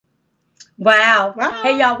Wow.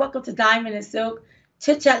 Hey, Wow. y'all, welcome to Diamond and Silk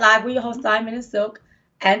Chit Chat Live. We're your host, Diamond and Silk,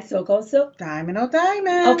 and Silk on Silk. Diamond oh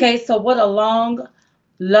diamond. Okay, so what a long,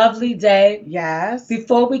 lovely day. Yes.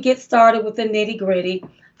 Before we get started with the nitty gritty,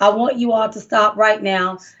 I want you all to stop right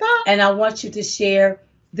now Stop. and I want you to share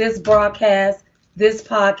this broadcast, this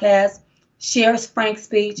podcast, share Frank's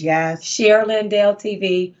speech, Yes. share Lindell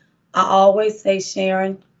TV. I always say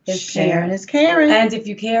sharing is Sharon caring. is Karen. And if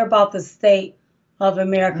you care about the state of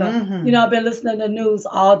America, Mhm. I've been listening to news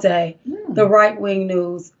all day, the Mm. right wing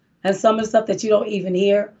news, and some of the stuff that you don't even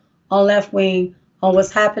hear on left wing, on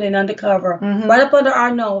what's happening undercover, Mhm. right up under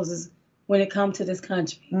our noses when it comes to this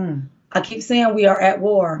country. Mm. I keep saying we are at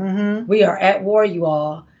war. Mhm. We are at war, you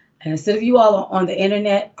all. And instead of you all on the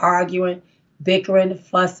internet arguing, bickering,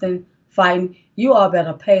 fussing, fighting, you all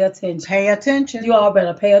better pay attention. Pay attention. You all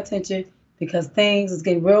better pay attention because things is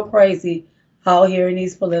getting real crazy out here in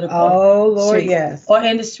these political Oh Lord, streets. yes. Or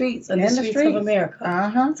in the streets, in the In the streets of streets. America.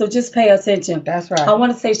 Uh-huh. So just pay attention. That's I right.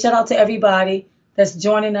 want to say shout out to everybody that's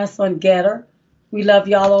joining us on Getter. We love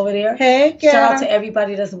y'all over there. Hey, Shout out to Karen.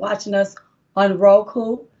 everybody that's watching us on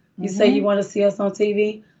Roku. You say you Mhm. want to see us on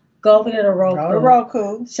TV? Go over there to Go to Roku.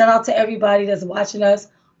 Roku. Shout out to everybody that's watching us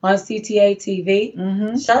on CTA TV.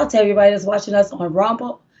 Mhm. Shout out to everybody that's watching us on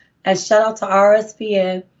Rumble. And shout out to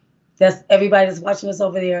RSPN. That's everybody that's watching us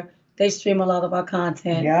over there. They stream a lot of our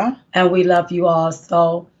content. Yeah. And we love you all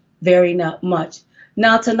so very much.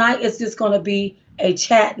 Now, tonight is just going to be a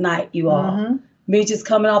chat night, you all. Mhm. Me just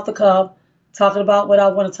coming off the cuff, talking about what I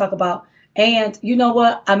want to talk about. And you know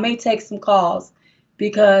what? I may take some calls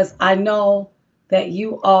because I know that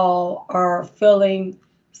you all are feeling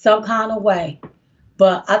some kind of way.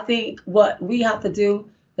 But I think what we have to do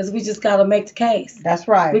is we just got to make the case. That's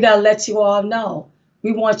We right. got to let you all know.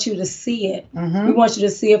 We want you to see it. We Mhm. want you to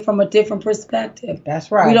see it from a different perspective. That's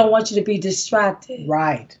We right. don't want you to be distracted.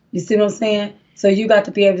 Right. You see what I'm saying? So you got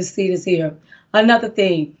to be able to see this here. Another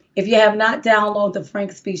thing, if you have not downloaded the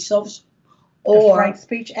Frank Speech Social The Frank or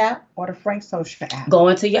Speech app or the Frank Social app. go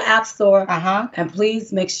into your app store Uh-huh. and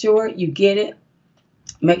please make sure you get it.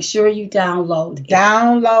 Make sure you download it.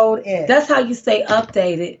 Download it. That's how you stay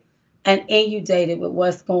updated and inundated with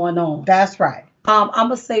what's going on. That's right. I'm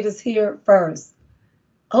gonna say this here first.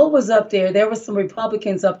 Who was up there? There were some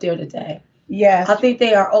Republicans up there today. Yes. I think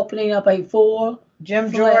they are opening up a full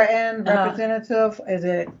Jim Flat- Jordan, Representative, is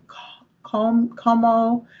it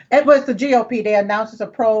Como? It was the GOP. They announced it's a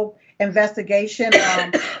probe investigation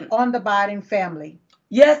on the Biden family.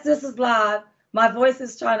 Yes, this is live. My voice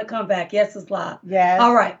is trying to come back. Yes, it's live. Yes.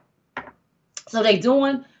 All right. So they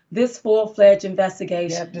doing this full-fledged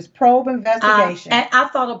investigation. Yep, this probe investigation. And I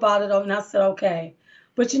thought about it and I said, okay.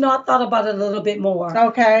 But I thought about it a little bit more.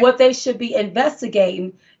 Okay. What they should be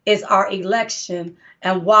investigating is our election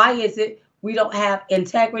and why is it we don't have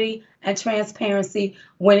integrity and transparency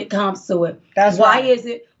when it comes to it. That's Why right. is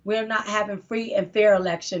it we're not having free and fair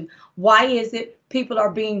election? Why is it people are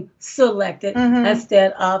being selected Mhm.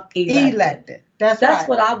 instead of elected? Elected. That's That's right.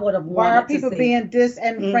 what I would have Why wanted are people to see. being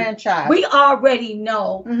disenfranchised? We already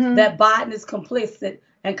know Mhm. that Biden is complicit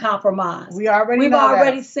and compromised. We already We've know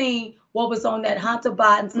already that. seen what was on that Hunter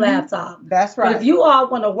Biden's Mhm. laptop. That's But right. if you all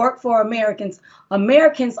want to work for Americans,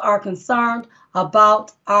 Americans are concerned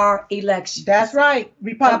about our election. That's right.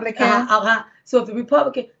 Republican. So if the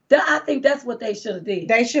Republican, I think that's what they should have did.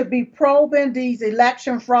 They should be probing these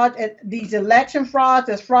election frauds,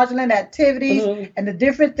 there's fraudulent activities, Mhm. and the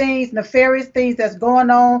different things, nefarious things that's going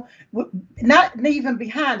on, not even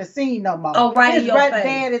behind the scene no more. Oh, right in It's your right face.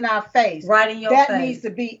 dead in our face. Right in your that face. needs to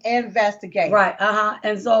be investigated. Right.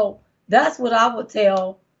 And so that's what I would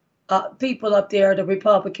tell people up there, the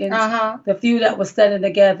Republicans, Uh-huh. the few that were standing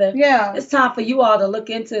together. Yeah. It's time for you all to look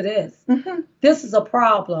into this. Mhm. This is a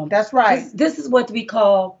problem. That's right. This is what we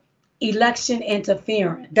call election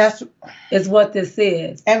interference, That's is what this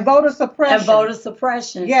is. and voter suppression. And voter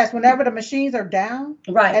suppression. Yes, whenever the machines are down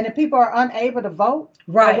Right. and the people are unable to vote,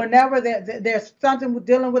 Right. or whenever there's something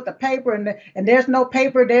dealing with the paper and there's no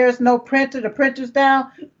paper, there's no printer, the printer's down,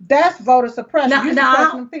 that's voter suppression. Now- You're now,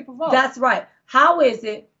 suppressing people vote. That's right. How is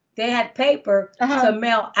it they had paper Uh-huh. to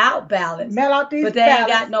mail out ballots, Mail out these but they ain't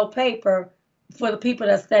ballots got no paper for the people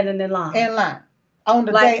that's standing in line? in line on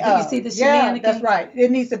the Like, day do you of. see the Yeah, shenanigans? that's right.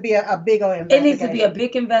 It needs to be a big old It investigation. needs to be a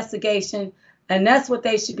big investigation, and that's what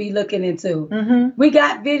they should be looking into. Mm-hmm. We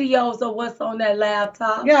got videos of what's on that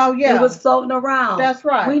laptop. Yeah, oh, yeah. It was floating around. That's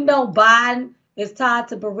right. We know Biden is tied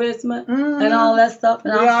to Burisma Mhm. and all that stuff.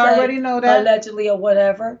 And We I'll say already know that. allegedly or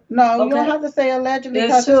whatever. No, you don't Okay. have to say allegedly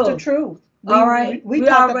It's because it's the true. truth. All right. We We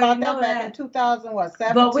talked already about know that back that. in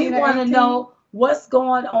 2017. But we want to know what's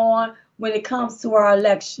going on when it comes to our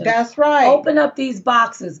election. That's right. Open up these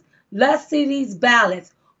boxes. Let's see these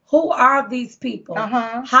ballots. Who are these people?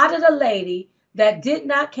 How did a lady that did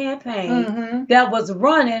not campaign, that was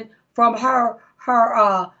running from her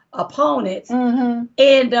opponents,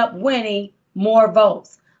 end up winning more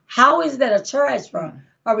votes? How is that a treasurer,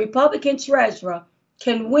 a Republican treasurer,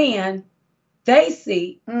 can win their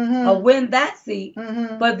seat or win that seat,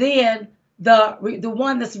 but then the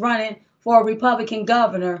one that's running for a Republican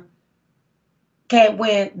governor can't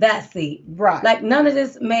win that seat? Right. Like, none of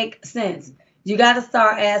this makes sense. You got to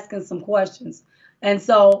start asking some questions. And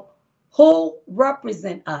so, who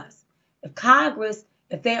represent us? If Congress,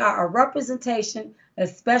 if they are a representation,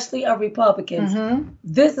 especially of Republicans,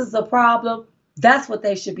 this is a problem. That's what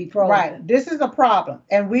they should be probing. Right. This is a problem.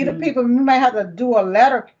 And we, the people, we may have to do a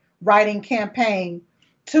letter writing campaign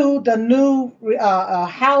to the new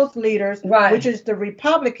House leaders, which is the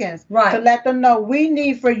Republicans, to let them know we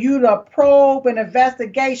need for you to probe an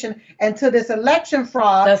investigation into this election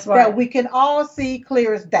fraud that we can all see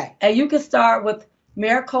clear as day. And you can start with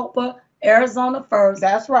Maricopa, Arizona first.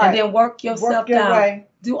 That's right. And then work yourself down. Way.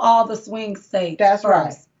 Do all the swing states That's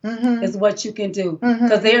first. Right. Is what you can do.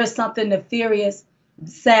 Because there is something nefarious,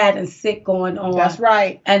 sad, and sick going on. That's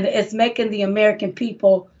right. And it's making the American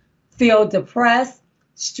people feel depressed,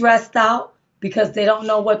 stressed out, because they don't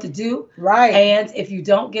know what to do. Right. And if you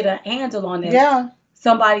don't get a handle on this,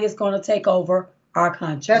 somebody is going to take over our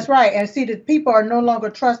country. That's right. And see, the people are no longer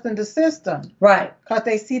trusting the system. Right. Because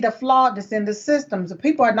they see the flaw that's in the systems. The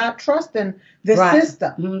people are not trusting the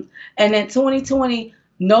system. And in 2020,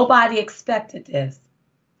 nobody expected this.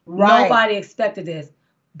 Right. Nobody expected this.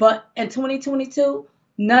 But in 2022,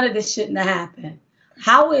 none of this shouldn't have happened.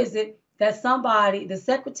 How is it that somebody, the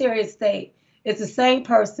Secretary of State, is the same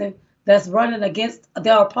person that's running against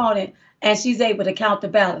their opponent, and she's able to count the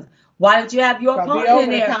ballots? Why did you have your opponent in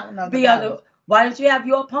there? Why did you have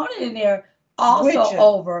your opponent in there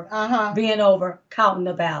also being over counting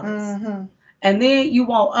the ballots? And then you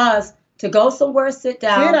want us to go somewhere, sit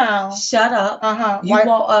down, shut up. You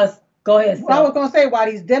want us. Go ahead. Well, I was going to say, why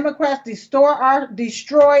these Democrats destroy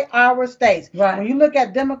our states. Right. When you look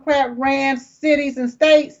at Democrat-ran cities and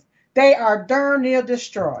states, they are darn near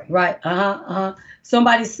destroyed. Right.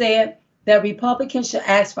 Somebody said that Republicans should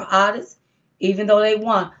ask for audits, even though they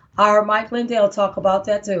won. I heard Mike Lindell talk about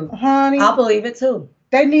that too. Honey, I believe it too.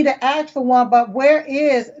 They need to ask for one, but where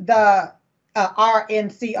is the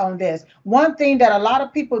RNC on this? One thing that a lot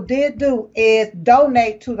of people did do is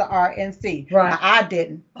donate to the RNC. Right. Now, I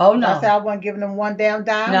didn't. Oh, no. I said I wasn't giving them one damn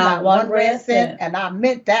dime, not one red cent, and I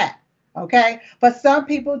meant that. Okay? But some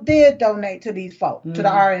people did donate to these folks, to the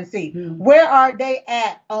RNC. Where are they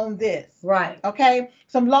at on this? Right. Okay?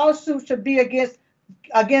 Some lawsuits should be against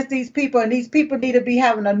these people, and these people need to be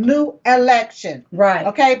having a new election. Right.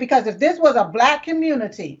 Okay? Because if this was a black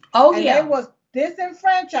community, they was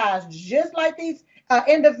disenfranchised just like these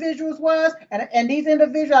individuals was, and these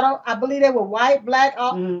individuals, I believe they were white, black,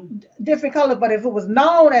 all different colors, but if it was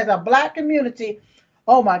known as a black community,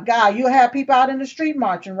 oh my God, you have people out in the street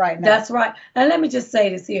marching right now. That's right. And let me just say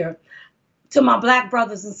this here to my black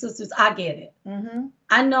brothers and sisters. I get it.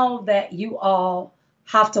 I know that you all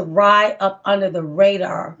have to ride up under the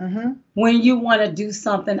radar when you want to do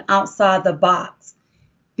something outside the box,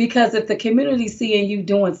 because if the community seeing you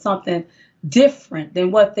doing something different than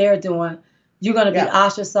what they're doing, you're going to be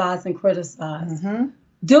ostracized and criticized.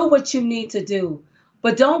 Do what you need to do,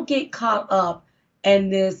 but don't get caught up in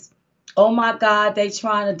this, oh my God, they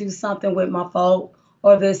trying to do something with my folk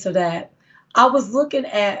or this or that. I was looking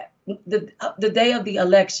at the day of the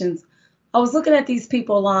elections. I was looking at these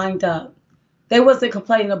people lined up. They wasn't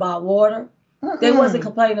complaining about water. They wasn't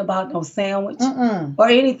complaining about no sandwich or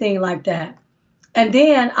anything like that. And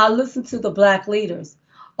then I listened to the black leaders.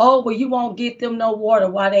 Oh, well, you won't get them no water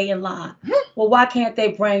while they in line. Well, why can't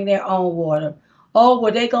they bring their own water? Oh,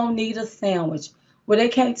 well, they gonna need a sandwich. Well, they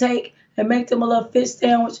can't take and make them a little fish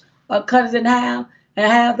sandwich or cut it in half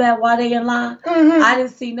and have that while they in line. I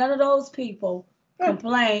didn't see none of those people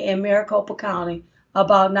complain in Maricopa County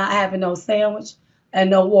about not having no sandwich and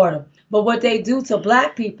no water. But what they do to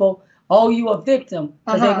black people, oh, you a victim,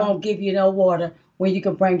 because they won't give you no water when you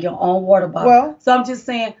can bring your own water bottle. Well, so I'm just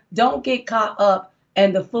saying, don't get caught up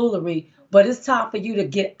in the foolery. But it's time for you to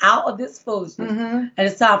get out of this foolishness, and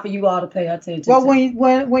it's time for you all to pay attention. Well,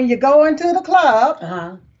 when you go into the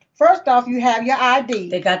club, first off, you have your ID.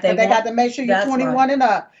 They got to make sure you're 21 and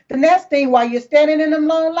up. The next thing, while you're standing in them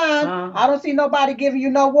long lines, I don't see nobody giving you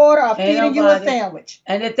no water or feeding you a sandwich.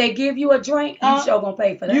 And if they give you a drink, you sure gonna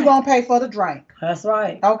pay for that. You're gonna pay for the drink. That's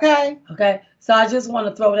right. Okay. Okay. So I just want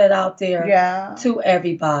to throw that out there to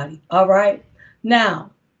everybody. All right.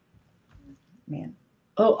 Now,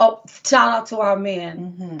 shout out to our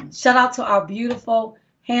men. Shout out to our beautiful,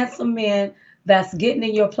 handsome men that's getting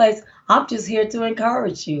in your place. I'm just here to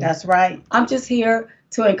encourage you. That's right. I'm just here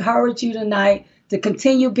to encourage you tonight to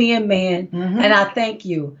continue being men. And I thank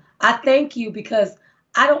you. I thank you because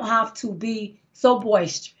I don't have to be so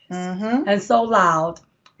boisterous and so loud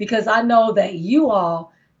because I know that you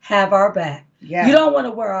all have our back. Yeah. You don't want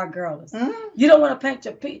to wear our girls. You don't want to paint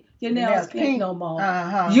your nails pink no more.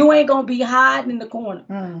 You ain't going to be hiding in the corner.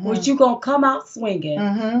 But you going to come out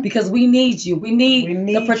swinging because we need you. We need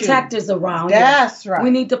the protectors around here. That's right.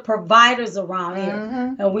 We need the providers around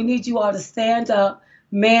here. And we need you all to stand up,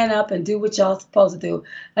 man up, and do what y'all supposed to do.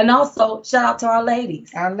 And also, shout out to our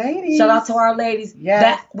ladies. Our ladies. Shout out to our ladies. Yes.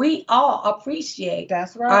 That we all appreciate.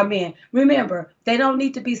 That's right. Our men. Remember, they don't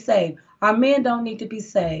need to be saved. Our men don't need to be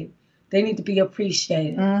saved. They need to be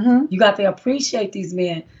appreciated. You got to appreciate these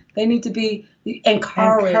men. They need to be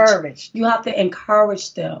encouraged. You have to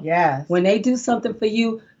encourage them. Yes. When they do something for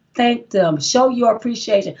you, thank them. Show your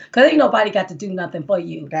appreciation. Because ain't nobody got to do nothing for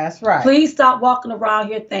you. That's right. Please stop walking around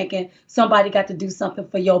here thinking somebody got to do something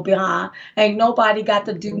for your behind. Ain't nobody got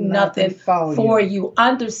to do nothing for you.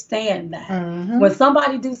 Understand that. When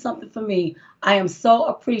somebody do something for me, I am so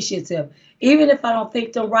appreciative. Even if I don't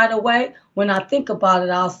think them right away, when I think about it,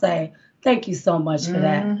 I'll say, thank you so much for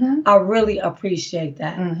that. I really appreciate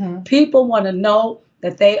that. People want to know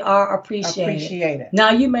that they are appreciated. Now,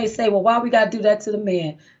 you may say, well, why we got to do that to the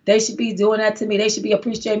men? They should be doing that to me. They should be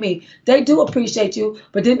appreciating me. They do appreciate you,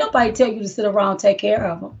 but did nobody tell you to sit around and take care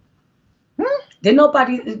of them? Did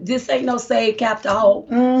nobody, this ain't no save Captain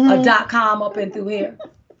Hope or .com up and through here.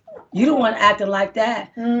 You don't want acting like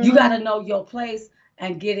that. You got to know your place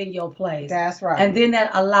and get in your place. That's right. And then that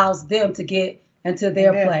allows them to get into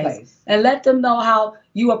their place. And let them know how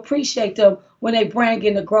you appreciate them when they bring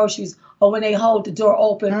in the groceries or when they hold the door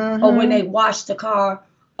open or when they wash the car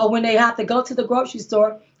or when they have to go to the grocery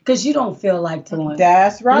store because you don't feel like doing it.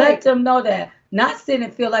 That's right. Let them know that. Not sit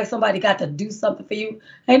and feel like somebody got to do something for you.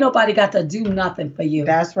 Ain't nobody got to do nothing for you.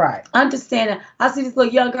 That's right. Understand that. I see these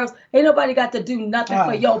little young girls. Ain't nobody got to do nothing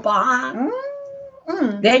for your behind.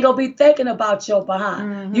 They ain't gonna be thinking about your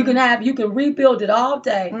behind. You can rebuild it all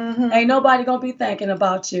day. Ain't nobody gonna be thinking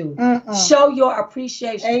about you. Show your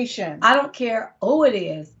appreciation. I don't care who it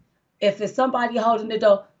is. If it's somebody holding the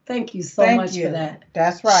door, thank you so much for that.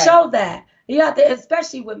 That's right. Show that. You have to,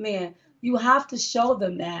 especially with men. You have to show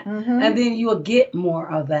them that, and then you'll get more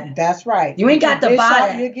of that. That's right. You ain't got to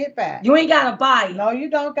buy it. You get back. You ain't got to buy it. No, you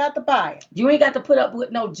don't got to buy it. You ain't got to put up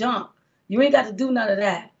with no junk. You ain't got to do none of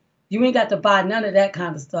that. You ain't got to buy none of that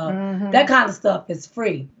kind of stuff. That kind of stuff is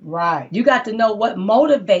free. Right. You got to know what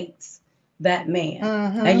motivates that man.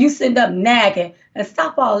 And you send up nagging and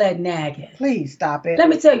stop all that nagging. Please stop it. Let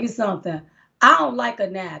me tell you something. I don't like a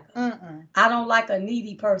nagger. I don't like a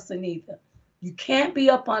needy person either. You can't be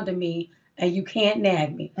up under me and you can't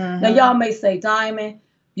nag me. Now, y'all may say, Diamond,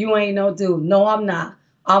 you ain't no dude. No, I'm not.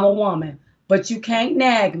 I'm a woman. But you can't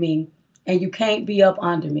nag me and you can't be up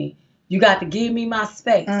under me. You got to give me my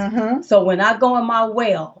space. So when I go in my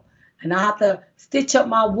well and I have to stitch up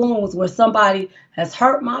my wounds where somebody has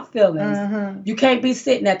hurt my feelings, you can't be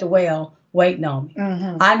sitting at the well waiting on me.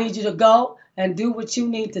 I need you to go and do what you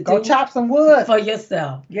need to do. Go chop some wood for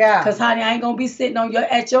yourself. Yeah. Because, honey, I ain't going to be sitting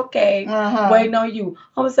at your cave waiting on you.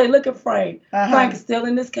 I'm going to say, look at Frank. Frank is still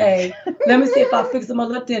in this cave. Let me see if I fix him a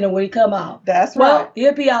little dinner when he come out. That's right. Well,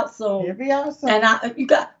 he'll be out soon. He'll be out soon. And you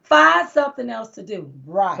got find something else to do.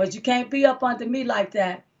 Right. But you can't be up under me like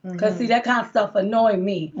that. Because, see, that kind of stuff annoy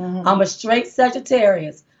me. I'm a straight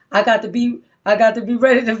Sagittarius. I got to be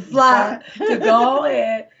ready to fly to go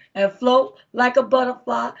ahead and float like a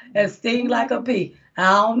butterfly and sting like a bee.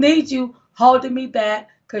 I don't need you holding me back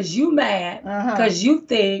because you mad, because you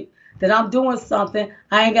think that I'm doing something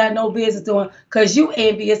I ain't got no business doing, because you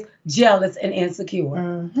envious, jealous, and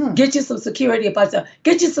insecure. Get you some security about yourself.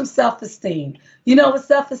 Get you some self-esteem. You know what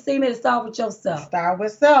self-esteem is? Start with yourself. Start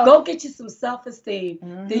with self. Go get you some self-esteem.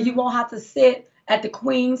 Then you won't have to sit at the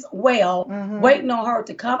queen's well waiting on her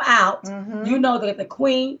to come out. You know that the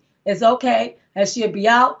queen is okay and she'll be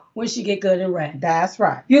out when she get good and ready. That's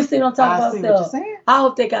right. You see what I'm talking about? I see what you're saying. I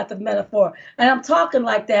hope they got the metaphor. And I'm talking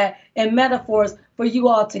like that in metaphors for you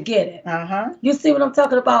all to get it. You see what I'm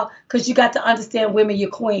talking about? Because you got to understand women, you're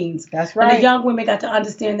queens. That's right. And the young women got to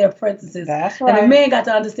understand their princesses. That's right. And the men got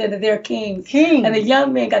to understand that they're kings. And the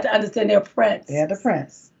young men got to understand they're prince. They're the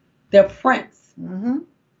prince. They're prince.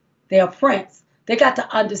 They're prince. They got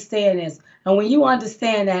to understand this. And when you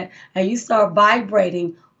understand that and you start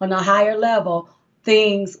vibrating on a higher level,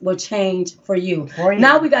 things will change for you.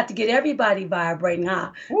 Now we got to get everybody vibrating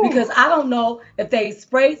high. Because I don't know if they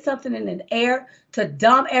sprayed something in the air to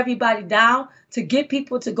dumb everybody down to get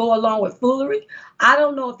people to go along with foolery. I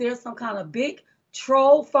don't know if there's some kind of big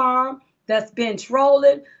troll farm that's been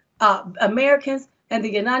trolling Americans and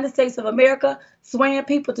the United States of America, swaying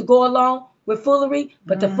people to go along with foolery,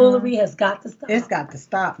 but the foolery has got to stop. It's got to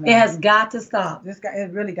stop, man. It has got to stop.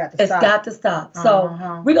 It really got to It's stop. got to stop.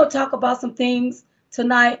 So we're going to talk about some things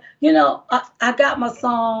tonight. You know, I got my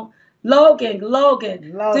song, Logan.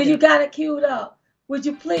 Do you got it queued up? Would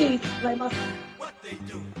you please play my song? What they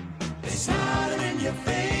do, they smile in your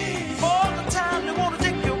face. All the time they want to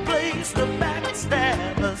take your place. The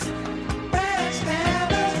backstabbers.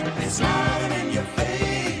 Backstabbers. They smile in your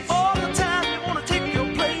face. All the time they want to take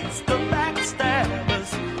your place. The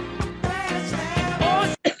backstabbers.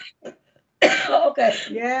 Backstabbers. Okay.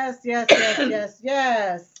 Yes.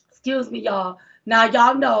 Excuse me, y'all. Now,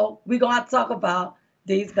 y'all know we're going to have to talk about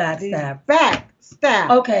these backstabbers. Backstab.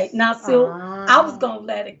 Okay, now, so I was going to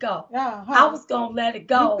let it go. I was going to let it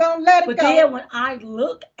go. But then when I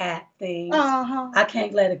look at things, I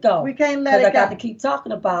can't let it go. We can't let it go. Because I got to keep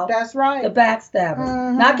talking about That's right. the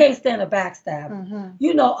backstabber. Now, I can't stand a backstabber.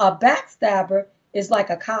 You know, a backstabber is like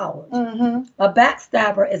a coward. A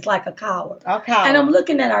backstabber is like a coward. And I'm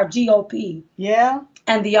looking at our GOP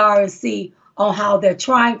and the RNC on how they're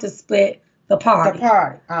trying to split the party.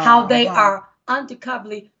 How they are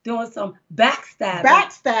undercoverly doing some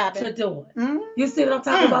backstabbing to do it. You see what I'm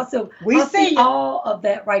talking about? So I see all of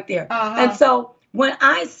that right there. And so when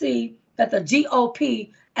I see that the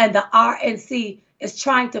GOP and the RNC is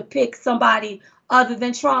trying to pick somebody other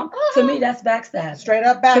than Trump, to me that's backstabbing. Straight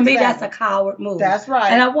up backstabbing. To me that's a coward move. That's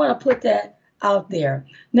right. And I want to put that out there.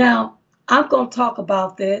 Now, I'm going to talk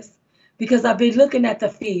about this because I've been looking at the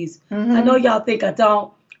fees. I know y'all think I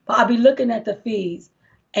don't, but I'll be looking at the fees.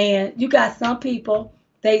 And you got some people,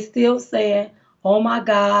 they still saying, oh my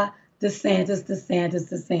God, DeSantis.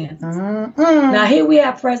 Now here we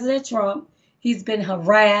have President Trump. He's been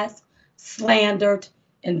harassed, slandered,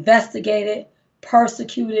 investigated,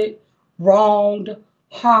 persecuted, wronged,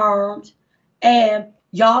 harmed. And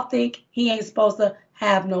y'all think he ain't supposed to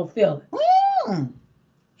have no feelings.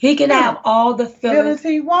 He can have all the feelings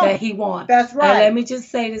that he wants. That's right. And let me just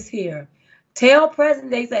say this here.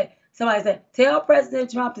 Somebody said, tell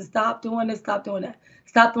President Trump to stop doing this, stop doing that.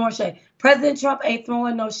 Stop throwing shade. President Trump ain't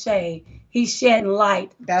throwing no shade. He's shedding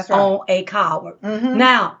light on a coward.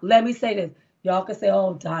 Now, let me say this. Y'all can say,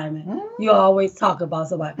 oh, Diamond, you always talk about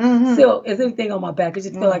somebody. Still, is anything on my back? It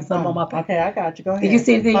just feel like something on my back. Okay, I got you. Go ahead. Did you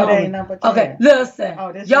see anything on me? Okay, listen.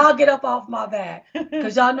 Y'all get up off my back.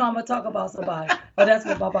 Because y'all know I'm going to talk about somebody. But that's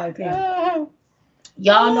what my body feels.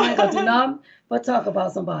 Y'all know I ain't going to do nothing but talk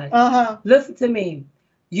about somebody. Listen to me.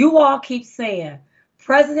 You all keep saying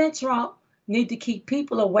President Trump need to keep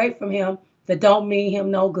people away from him that don't mean him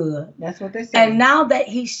no good. That's what they say. And now that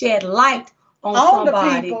he shed light on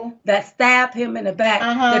somebody that stabbed him in the back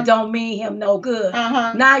that don't mean him no good,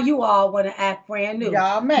 now you all want to act brand new.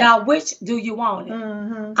 Now, which do you want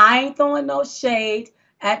it? I ain't throwing no shade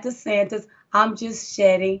at DeSantis. I'm just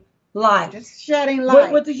shedding light. Just shedding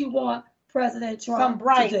light. What do you want President Trump Some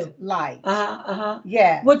bright to do? light.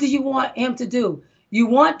 Yeah. What do you want him to do? You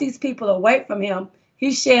want these people away from him.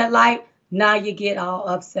 He shed light. Now you get all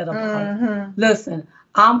upset about it. Listen,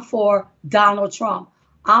 I'm for Donald Trump.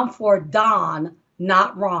 I'm for Don,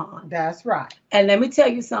 not Ron. That's right. And let me tell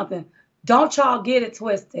you something. Don't y'all get it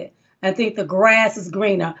twisted and think the grass is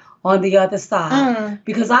greener on the other side.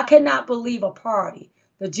 Because I cannot believe a party,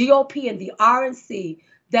 the GOP and the RNC,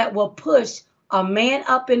 that will push a man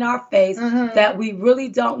up in our face that we really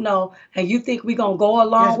don't know, and you think we're going to go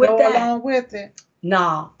along with that? Go along with it.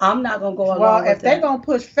 No, I'm not going to go along with that. Well, if they're going to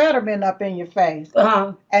push Fetterman up in your face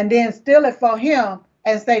and then steal it for him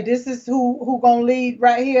and say this is who going to lead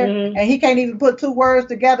right here, and he can't even put two words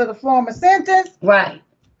together to form a sentence. Right.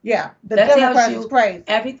 Yeah, the Democrats is crazy.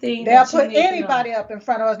 Everything they'll put anybody up in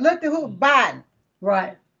front of us. Look at who Biden.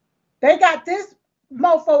 Right. They got this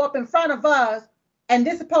mofo up in front of us, and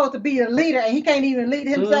this is supposed to be a leader, and he can't even lead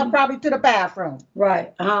himself probably to the bathroom.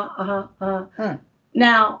 Right.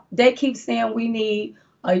 Now, they keep saying we need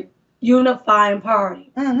a unifying party.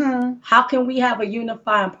 How can we have a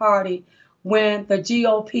unifying party when the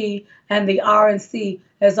GOP and the RNC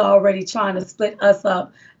is already trying to split us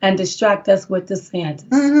up and distract us with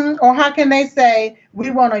DeSantis? Or how can they say we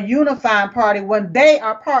want a unifying party when they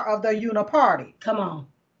are part of the uniparty? Come on.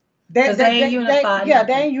 They ain't unified.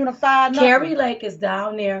 They ain't unified. Carrie Lake is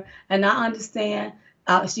down there, and I understand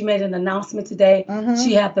she made an announcement today.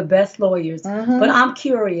 She had the best lawyers. But I'm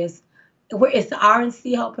curious, is the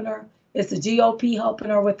RNC helping her? Is the GOP helping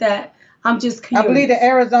her with that? I'm just curious. I believe the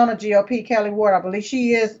Arizona GOP, Kelly Ward, I believe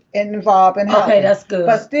she is involved in helping. Okay, that's good.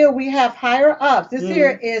 But still, we have higher ups. This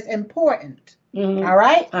here is important. All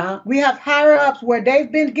right? We have higher ups where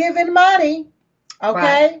they've been given money,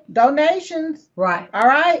 okay? Donations. Right. All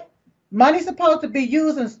right? Money's supposed to be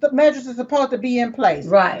used and measures are supposed to be in place.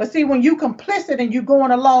 Right. But see, when you complicit and you're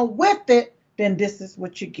going along with it, then this is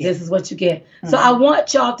what you get. This is what you get. So I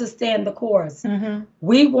want y'all to stand the course.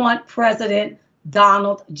 We want President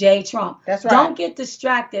Donald J. Trump. That's right. Don't get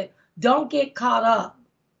distracted. Don't get caught up.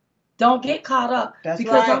 Don't get caught up. That's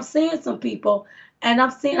because right. I'm seeing some people, and I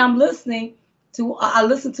listened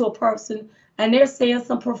to a person, and they're saying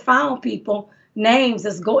some profound people names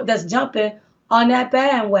that's jumping on that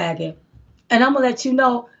bandwagon. And I'm gonna let you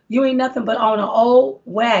know, you ain't nothing but on an old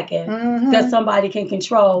wagon that somebody can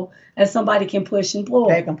control and somebody can push and pull.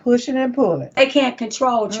 They can push it and pull it. They can't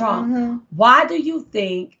control Trump. Why do you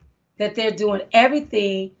think that they're doing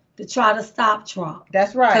everything to try to stop Trump?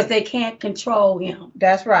 That's right. Because they can't control him.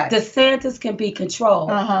 That's right. DeSantis can be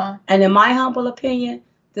controlled. And in my humble opinion,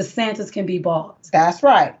 DeSantis can be bought. That's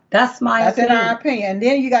right. That's my opinion. That's in our opinion. And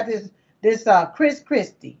then you got this Chris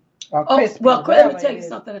Christie. Well, let me tell you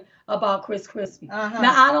something about Chris Christie.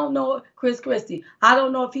 Now, I don't know Chris Christie. I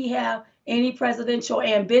don't know if he have any presidential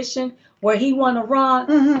ambition where he want to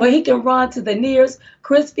run, but he can run to the nearest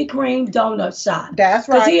Krispy Kreme donut shop. That's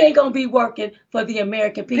right. Because he ain't going to be working for the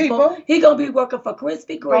American people. He going to be working for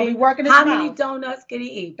Krispy Kreme. How many donuts can he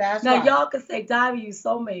eat? That's now, right. y'all can say, Diamond, you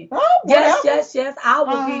so mean. Oh, yes. I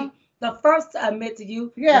will be the first to admit to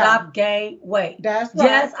you that I've gained weight. That's right.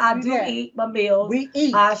 Yes, I do eat my meals. We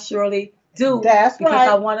eat. I surely do. That's because right.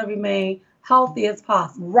 I want to remain healthy as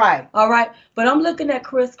possible. Right. All right. But I'm looking at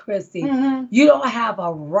Chris Christie. You don't have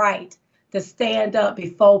a right to stand up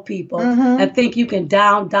before people and think you can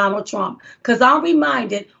down Donald Trump. Because I'm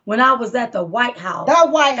reminded when I was at the White House.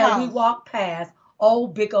 And we walked past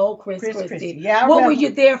big old Chris Christie. Yeah, what were you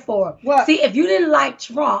there for? What? See, if you didn't like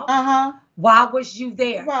Trump, why was you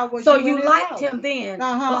there? So you liked him then, but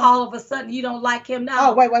all of a sudden you don't like him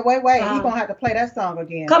now. Oh, wait. He's going to have to play that song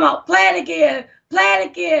again. Come on, play it again. Play it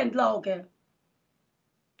again, Logan.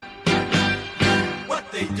 What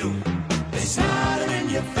they do, they smile in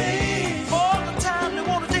your face. All the time they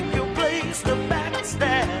want to take your place. The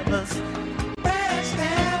backstabbers.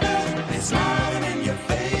 Backstabbers. They smile in your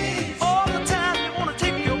face. All the time they want to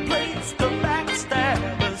take your place. The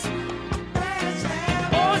backstabbers.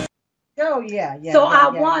 Backstabbers. Oh, yeah. So I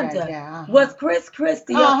wonder, was Chris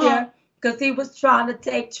Christie up there because he was trying to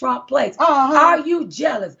take Trump's place? Are you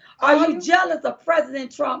jealous? Are you jealous of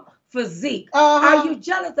President Trump physique? Are you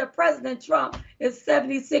jealous that President Trump is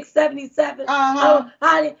 76, 77?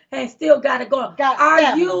 And still got it going.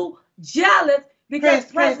 Are you jealous because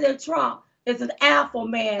President Trump is an alpha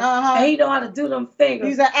man and he know how to do them fingers?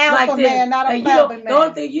 He's an alpha man, not a family man. The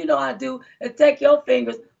only thing you know how to do is take your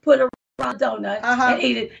fingers, put it around a donut and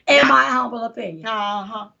eat it, in my humble opinion.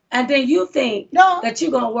 And then you think that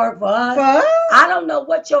you're going to work for us. I don't know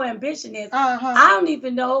what your ambition is. I don't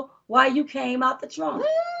even know why you came out the Trump.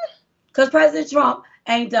 Because President Trump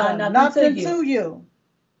ain't done nothing to you.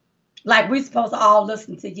 Like we supposed to all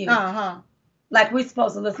listen to you. Like we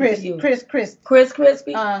supposed to listen to you. Chris Christie. Chris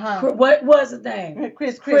Christie. What was his name?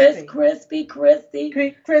 Chris Christie. Chris Christie.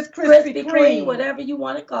 Chris Krispy Kreme, whatever you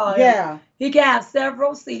want to call it. Yeah. He can have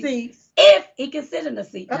several seats. If he can sit in a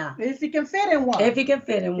seat now. If he can fit in one. If he can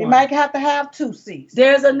fit in one. He might have to have 2 seats.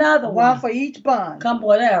 There's another one. One for each bun. Come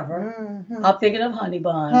whatever. I'm thinking of honey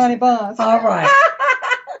buns. Honey buns. All right.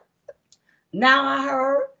 Now I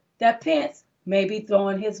heard that Pence may be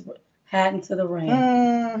throwing his hat into the ring.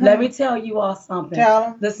 Let me tell you all something. Tell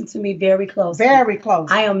him. Listen to me very closely. Very close.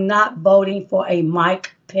 I am not voting for a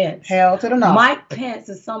Mike Pence. Hell to the no. Mike Pence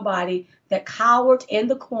is somebody that cowered in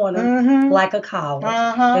the corner like a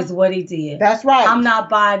coward. Is what he did. That's right. I'm not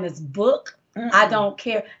buying this book. I don't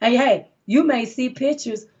care. And hey, you may see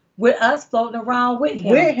pictures with us floating around with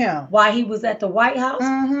him. While he was at the White House,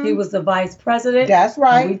 he was the vice president. That's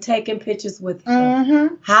right. We've taken pictures with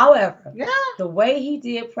him. However, the way he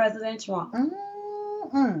did President Trump,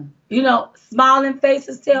 you know, smiling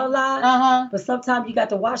faces tell lies, but sometimes you got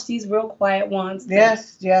to watch these real quiet ones.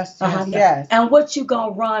 Yes. And what you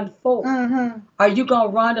gonna run for? Are you gonna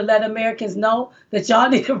run to let Americans know that y'all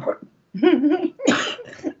need to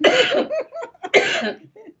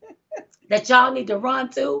that y'all need to run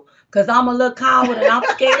to? Because I'm a little coward and I'm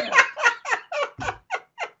scared.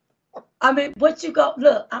 I mean, what you go,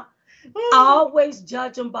 look, I always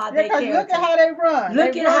judge them by their character. Look at how they run.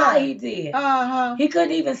 Look at how he did. He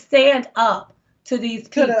couldn't even stand up to these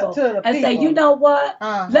people and people. say, you know what?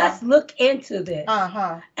 Let's look into this.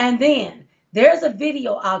 And then there's a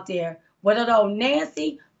video out there where old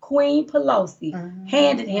Nancy Queen Pelosi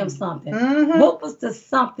handed him something. What was the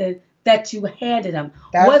something that you handed him?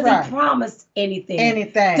 Was he promised anything?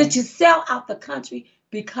 Did you sell out the country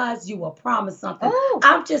because you were promised something?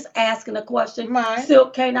 I'm just asking a question.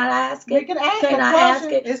 Silk, can I ask it? You can ask can I ask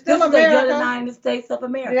it? It's still this America. Is the United States of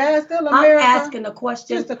America. Yeah, it's still America. I'm asking a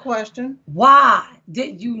question. Just a question. Why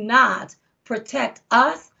did you not protect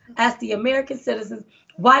us as the American citizens?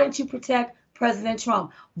 Why didn't you protect President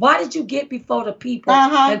Trump? Why did you get before the people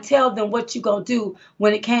and tell them what you're going to do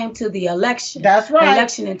when it came to the election? That's right.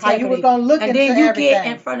 Election integrity. How you was going to look and into then you everything. Get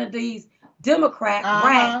in front of these Democrat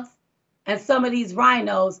rats and some of these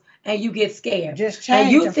rhinos and you get scared. Just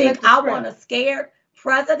change and you think I want a scared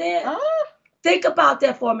president? Think about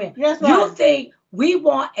that for a minute. You think we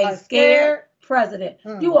want a scared president?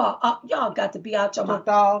 Y'all got to be out your mind.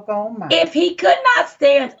 If he could not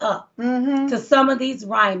stand up to some of these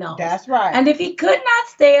rhinos, that's right. And if he could not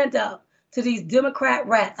stand up to these Democrat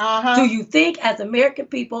rats, do you think as American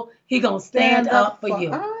people he gonna stand up for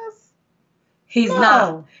you? He's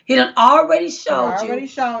not. He done already showed you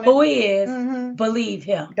who he is. Believe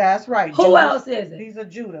him. That's right. Who else is it? He's a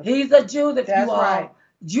Judas. He's a Judas. That's you right. Are.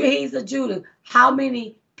 He's a Judas. How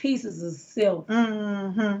many pieces of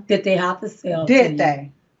silver did they have to sell? Did they?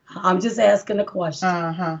 I'm just asking a question.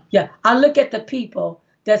 Yeah. I look at the people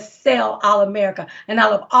that sell all America, and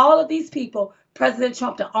out of all of these people, President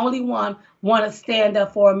Trump, the only one, want to stand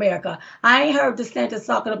up for America. I ain't heard DeSantis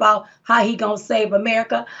talking about how he gonna save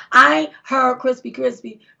America. I ain't heard Krispy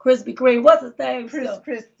Kreme, what's his name?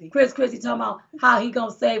 Chris Christie talking about how he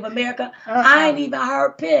gonna save America. I ain't even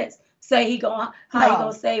heard Pence say he gonna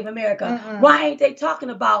save America. Why ain't they talking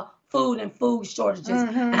about food and food shortages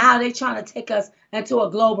and how they trying to take us into a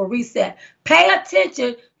global reset? Pay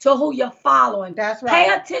attention to who you're following. That's right. Pay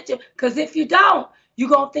attention, because if you don't, you're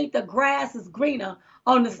going to think the grass is greener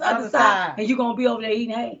on the other side, and you're going to be over there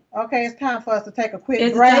eating hay. Okay, it's time for us to take a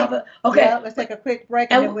quick break. Okay. Yeah, let's take a quick break,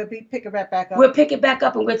 and then we'll pick it right back up. We'll pick it back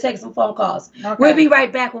up, and we'll take some phone calls. Okay. We'll be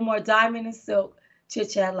right back with more Diamond and Silk Chit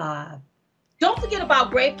Chat Live. Don't forget about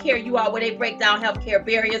Grave Care, where they break down healthcare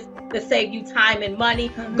barriers to save you time and money.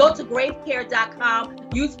 Go to gravecare.com.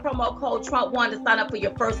 Use promo code Trump1 to sign up for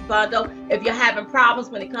your first bundle. If you're having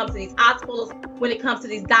problems when it comes to these hospitals, when it comes to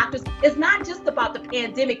these doctors, it's not just about the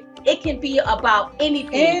pandemic. It can be about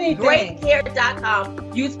anything.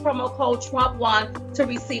 Gravecare.com. Use promo code Trump1 to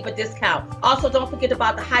receive a discount. Also, don't forget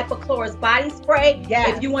about the Hypochlorous body spray.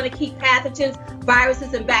 Yes. If you want to keep pathogens,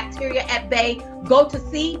 viruses, and bacteria at bay, go to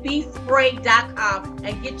cbspray.com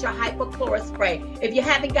and get your hypochlorous spray. If you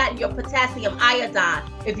haven't gotten your potassium iodine,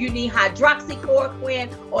 if you need hydroxychloroquine,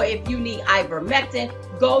 or if you need ivermectin,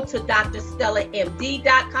 go to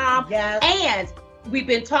drstellamd.com. Yes. And we've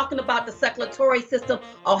been talking about the circulatory system,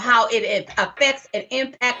 or how it affects and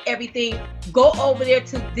impacts everything. Go over there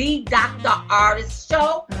to the Dr. Artist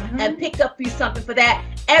Show and pick up you something for that.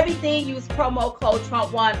 Everything, use promo code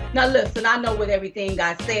Trump1. Now listen, I know with everything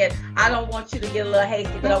I said, I don't want you to get a little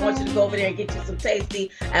hasty, but I want you to go over there and get you some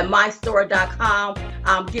tasty at mystore.com.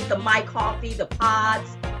 Get the My Coffee, the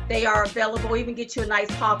pods. They are available. Even get you a nice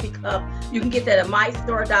coffee cup. You can get that at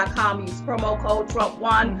mystore.com. Use promo code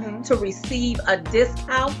Trump1 to receive a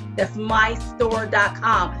discount. That's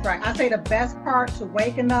mystore.com. Right. I say the best part to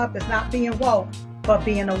waking up is not being woke, but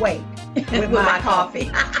being awake with my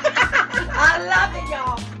coffee. I love it,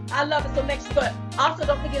 y'all. I love it. So make sure. But also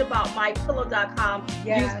don't forget about mypillow.com.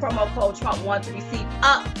 Yes. Use promo code Trump1 to receive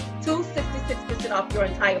up to 66% off your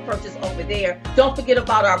entire purchase over there. Don't forget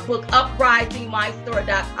about our book, Uprising,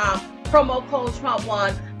 mystore.com. Promo code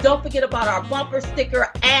Trump1. Don't forget about our bumper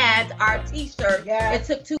sticker and our t-shirt. Yes.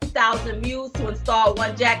 It took 2,000 views to install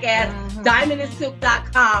one jackass.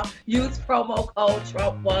 Diamondandsilk.com. Use promo code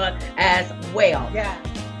Trump1 as well. Yeah.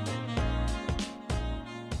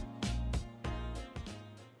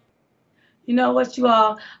 You know what, you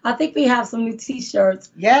all? I think we have some new t-shirts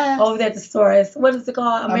over there at the store. What is it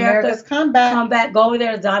called? America's Comeback. Comeback. Go over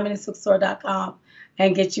there to diamondandsilkstore.com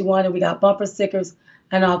and get you one. And we got bumper stickers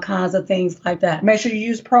and all kinds of things like that. Make sure you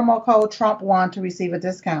use promo code Trump1 to receive a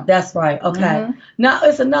discount. That's right. Okay. Now,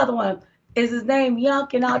 it's another one. Is his name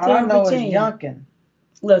Youngkin out there in Virginia? It's Youngkin.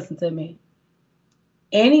 Listen to me.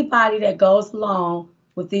 Anybody that goes along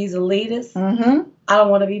with these elitists, I don't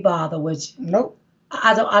want to be bothered with you. Nope.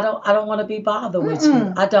 I don't want to be bothered with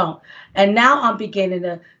you. I don't. And now I'm beginning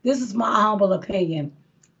to, this is my humble opinion,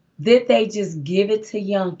 did they just give it to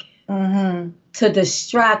Youngkin to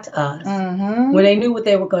distract us when they knew what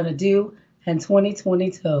they were going to do in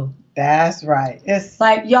 2022? That's right. It's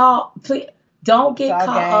like, y'all, please, Don't get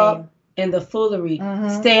caught up in the foolery.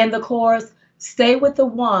 Stay in the course. Stay with the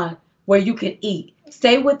one where you can eat.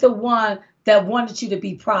 Stay with the one that wanted you to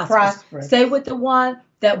be prosperous. Stay with the one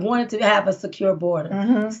that wanted to have a secure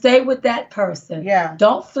border. Stay with that person. Yeah.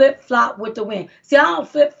 Don't flip-flop with the wind. See, I don't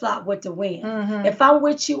flip-flop with the wind. If I'm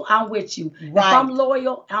with you, I'm with you. Right. If I'm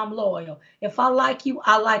loyal, I'm loyal. If I like you,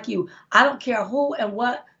 I like you. I don't care who and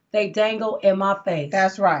what they dangle in my face.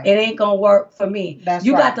 That's right. It ain't going to work for me. That's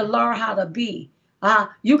you right. got to learn how to be.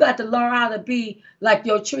 You got to learn how to be like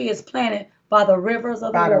your tree is planted by the rivers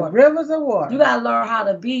of water. By the rivers of water. You got to learn how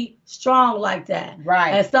to be strong like that. Right.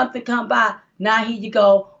 And something come by, now here you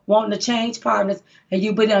go, wanting to change partners, and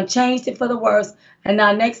you done changed it for the worse, and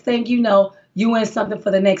now next thing you know, you in something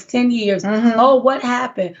for the next 10 years. Oh, what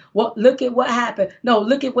happened? Well, look at what happened. No,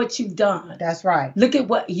 look at what you've done. That's right. Look at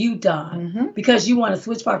what you done. Because you want to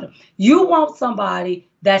switch partners. You want somebody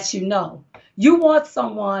that you know. You want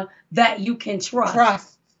someone that you can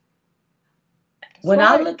trust. When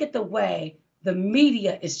I look at the way the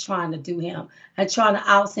media is trying to do him and trying to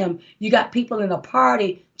oust him, you got people in the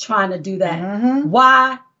party trying to do that.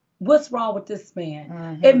 Why? What's wrong with this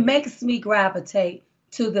man? It makes me gravitate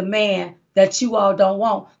to the man that you all don't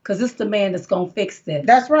want, because it's the man that's going to fix this.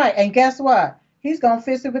 That's right. And guess what? He's going to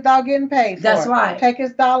fix it without getting paid for That's it. right. Take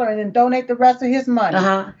his dollar and then donate the rest of his money.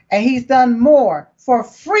 And he's done more for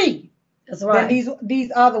free. That's right. Than these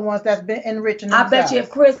other ones that's been enriching themselves. I bet you if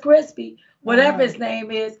Chris Christie, whatever his name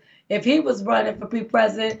is, if he was running for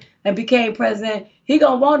president and became president, he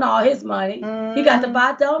gonna want all his money. He got to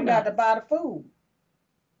buy donuts. He got to buy the food.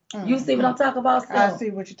 You see what I'm talking about? So I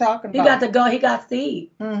see what you're talking about. He got to go. He got to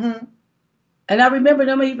eat. And I remember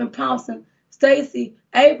them even pouncing Stacey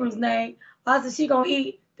Abrams' name. I said she gonna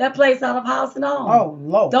eat that place out of house and home. Oh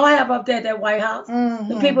Lord! Don't have up there at that White House.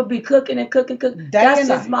 The people be cooking and cooking. That's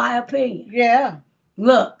just my opinion. Yeah.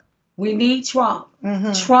 Look, we need Trump.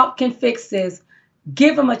 Trump can fix this.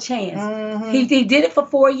 Give him a chance. He did it for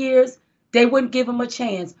 4 years. They wouldn't give him a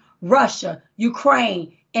chance. Russia,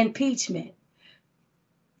 Ukraine, impeachment.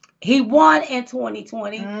 He won in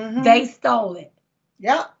 2020. They stole it.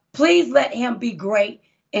 Yep. Please let him be great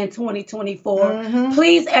in 2024.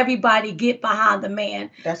 Please, everybody, get behind the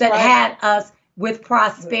man that had us with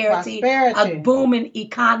prosperity, a booming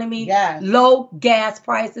economy, low gas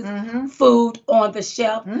prices, food on the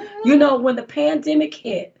shelf. You know, when the pandemic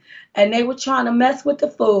hit and they were trying to mess with the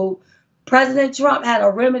food, President Trump had a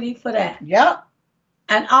remedy for that. Yep.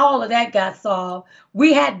 And all of that got solved.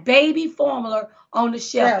 We had baby formula on the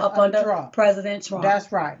shelf up under President Trump.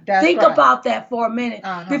 That's right. Think about that for a minute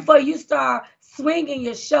before you start swinging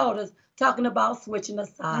your shoulders talking about switching a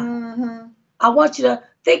side. I want you to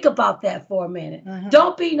think about that for a minute.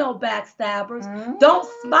 Don't be no backstabbers. Don't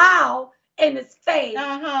smile in his face.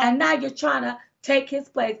 And now you're trying to take his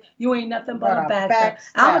place. You ain't nothing but a backstabber.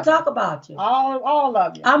 I'm going to talk about you. All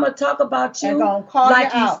of you. I'm going to talk about you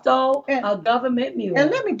like you stole a government mule. And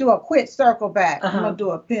let me do a quick circle back. I'm going to do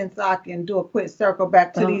a Pensocky and do a quick circle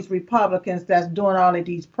back to these Republicans that's doing all of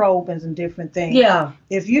these probings and different things. Yeah.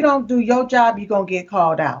 If you don't do your job, you're going to get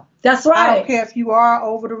called out. That's right. I don't care if you are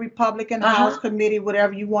over the Republican House Committee,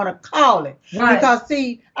 whatever you want to call it. Right. Because,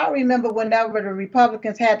 see, I remember whenever the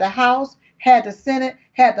Republicans had the House, had the Senate,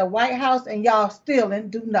 had the White House, and y'all still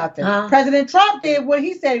didn't do nothing. President Trump did what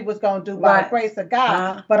he said he was going to do by the grace of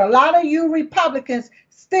God. But a lot of you Republicans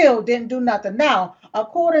still didn't do nothing. Now,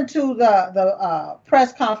 according to the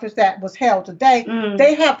press conference that was held today,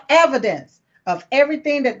 they have evidence of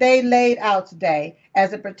everything that they laid out today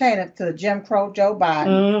as it pertains to Jim Crow Joe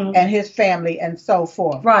Biden and his family and so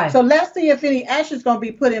forth. Right. So let's see if any action is going to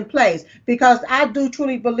be put in place, because I do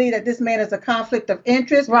truly believe that this man is a conflict of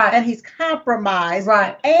interest and he's compromised.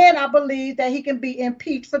 Right. And I believe that he can be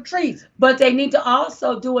impeached for treason. But they need to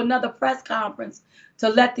also do another press conference to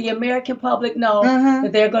let the American public know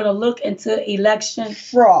that they're going to look into election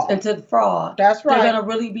fraud. That's right. They're going to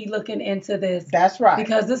really be looking into this. That's right.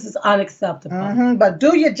 Because this is unacceptable. But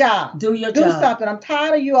do your job. Do your job. Do something. I'm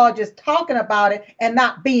tired of you all just talking about it and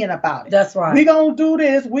not being about it. That's right. We're going to do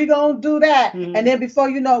this. We're going to do that. And then before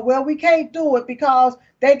you know, well, we can't do it because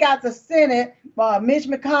they got the Senate. Mitch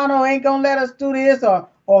McConnell ain't going to let us do this, or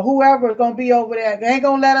whoever is going to be over there. They ain't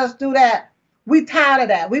going to let us do that. We tired of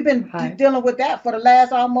that. We've been dealing with that for the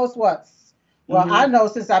last almost I know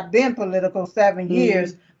since I've been political 7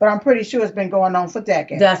 years, but I'm pretty sure it's been going on for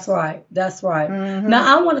decades. That's right. That's right.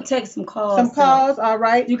 Now I want to take some calls. Some calls, all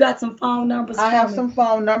right. You got some phone numbers? I have some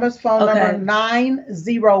phone numbers. Phone number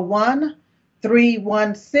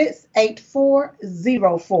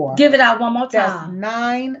 901-316-8404. Give it out one more time.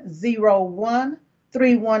 That's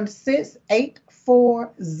 901-316-8404.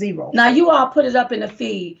 840. Now you all put it up in the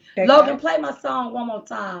feed. Logan, play my song one more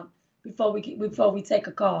time before we take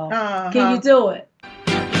a call. Can you do it?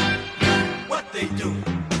 What they do,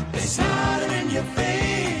 they smile in your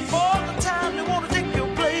face. All the time they want to take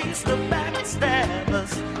your place. The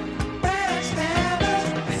backstabbers,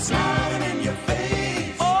 they smile in your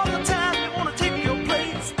face. All the time they want to take your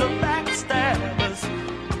place. The backstabbers.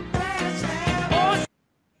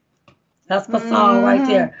 That's my song right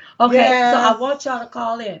there. Okay, so I want y'all to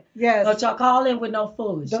call in. Yes. Don't y'all call in with no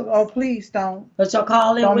foolishness. Oh, please don't. Don't y'all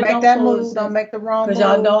call in with no foolishness. Don't make that move. Don't make the wrong move. Because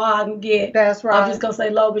y'all know how I can get. That's right. I'm just going to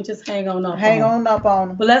say, Logan, just hang on up Hang on up on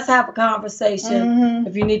them. But let's have a conversation.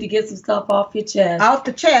 If you need to get some stuff off your chest. Off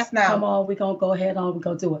the chest now. Come on, we're going to go ahead on. We're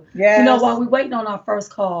going to do it. Yes. You know, while we're waiting on our first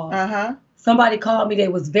call, somebody called me. They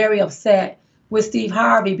was very upset with Steve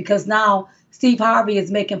Harvey because now Steve Harvey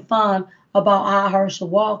is making fun about how Herschel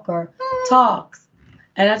Walker talks.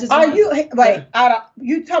 And I just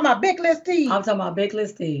you talking about Big Lil Steve? I'm talking about Big Lil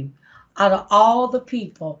Steve. Out of all the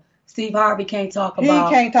people, Steve Harvey can't talk about.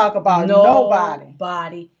 He can't talk about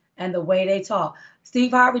nobody and the way they talk.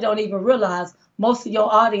 Steve Harvey don't even realize most of your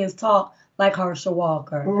audience talk like Herschel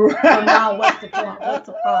Walker. Right. So now what's the point? What's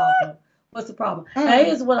the problem? What's the problem? Now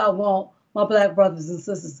here's what I want my black brothers and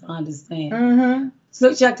sisters to understand.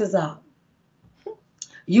 So check this out.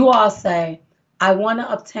 You all say, I want to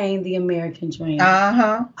obtain the American dream.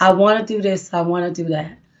 I want to do this. I want to do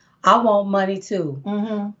that. I want money too.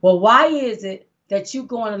 Well, why is it that you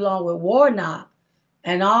going along with Warnock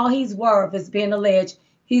and all he's worth is being alleged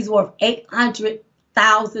he's worth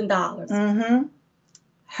 $800,000?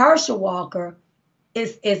 Herschel Walker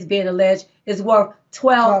is being alleged is worth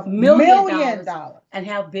 $12 million and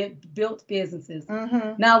have built businesses.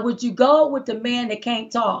 Now, would you go with the man that can't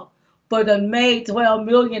talk but made $12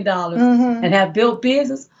 million and have built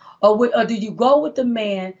business? Or do you go with the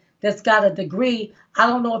man that's got a degree? I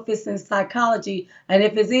don't know if it's in psychology, and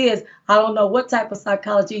if it is, I don't know what type of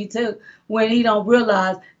psychology he took when he don't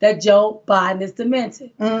realize that Joe Biden is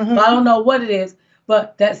demented. But I don't know what it is,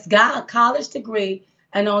 but that's got a college degree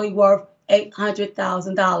and only worth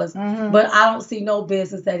 $800,000. But I don't see no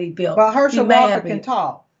business that he built. But Herschel Walker can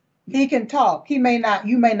talk. He can talk. You may not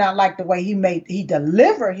like the way he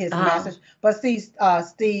deliver his message, but see,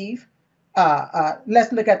 Steve,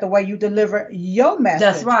 let's look at the way you deliver your message.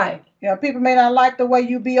 That's right. You know, people may not like the way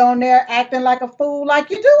you be on there acting like a fool, like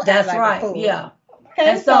you do. That's act like right. A fool. Yeah.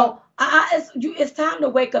 Okay, and so it's time to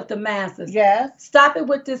wake up the masses. Yes. Stop it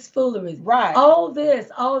with this foolery. Right. All this,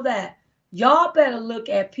 all that. Y'all better look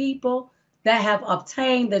at people that have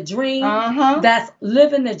obtained the dream, that's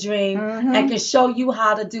living the dream, and can show you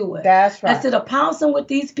how to do it. That's right. Instead of pouncing with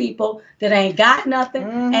these people that ain't got nothing,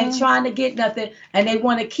 ain't trying to get nothing, and they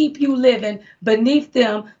want to keep you living beneath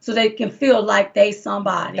them so they can feel like they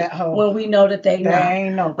somebody. When we know that they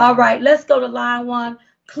ain't nobody. All right, let's go to line one.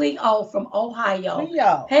 Cleo from Ohio.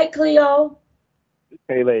 Cleo. Hey, Cleo.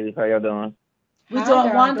 Hey, ladies. How y'all doing? We're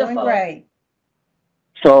doing wonderful. Doing great.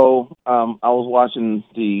 So I was watching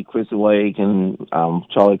the Chrissy Lake and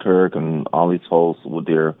Charlie Kirk and all these folks with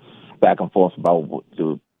their back and forth about what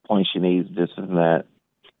the point she needs, this and that.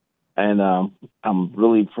 And I'm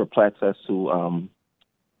really perplexed as to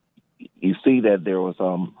you see that there was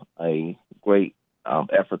a great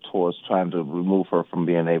effort towards trying to remove her from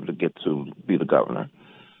being able to get to be the governor.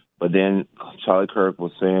 But then Charlie Kirk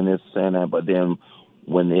was saying this, saying that, but then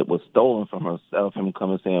when it was stolen from herself, him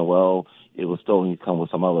coming saying, well, it was stolen, he come with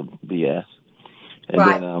some other BS. And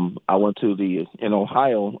then I went to in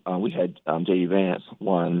Ohio, we had J.D. Vance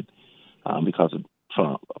won because of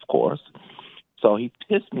Trump, of course. So he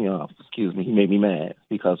pissed me off, he made me mad,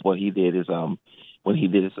 because what he did is when he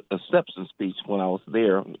did his acceptance speech when I was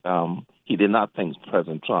there, he did not thank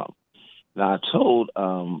President Trump. Now, I told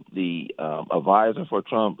the advisor for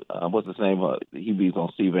Trump, what's his name? He be on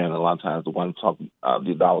C-Van a lot of times, the one talking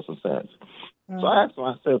the dollars and cents. So I asked him,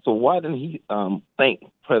 I said, so why didn't he thank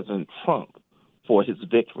President Trump for his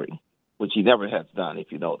victory, which he never has done,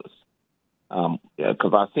 if you notice?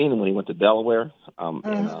 Because I've seen him when he went to Delaware,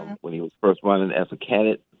 and when he was first running as a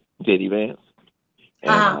candidate, J.D. Vance.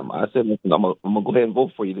 And I said, listen, I'm going to go ahead and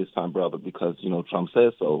vote for you this time, brother, because, Trump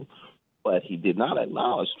says so. But he did not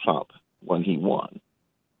acknowledge Trump when he won.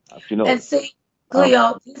 And see,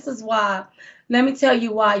 Cleo, this is why, let me tell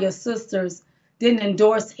you why your sisters didn't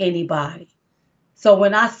endorse anybody. So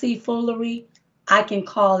when I see foolery, I can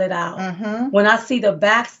call it out. When I see the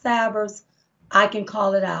backstabbers, I can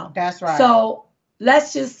call it out. That's right. So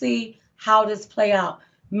let's just see how this play out.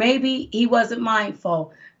 Maybe he wasn't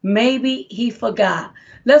mindful. Maybe he forgot.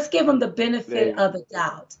 Let's give him the benefit of the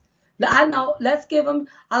doubt. I know, let's give him,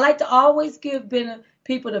 I like to always give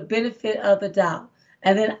people the benefit of the doubt.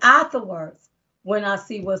 And then afterwards, when I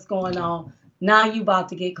see what's going on, now you about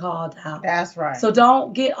to get called out. That's right. So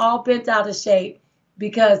don't get all bent out of shape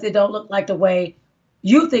because it don't look like the way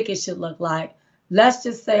you think it should look like. Let's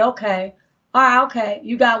just say, okay, all right, okay,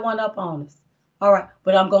 you got one up on us. All right,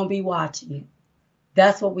 but I'm going to be watching you.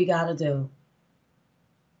 That's what we got to do.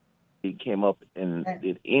 He came up and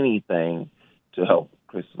did anything to help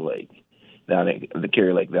Crystal Lake down there, the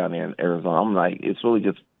Kari Lake down there in Arizona. I'm like, it's really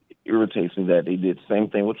just irritates me that they did the same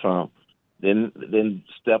thing with Trump, then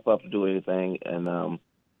step up to do anything. And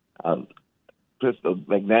Crystal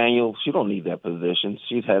McDaniel, she don't need that position.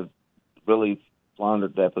 She has really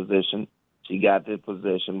floundered that position. She got that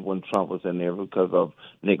position when Trump was in there because of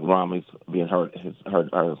Mitt Romney being her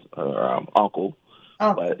uncle.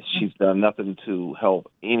 Oh. But she's done nothing to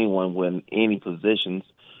help anyone win any positions.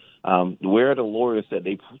 Where are the lawyers that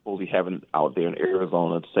they supposed to be having out there in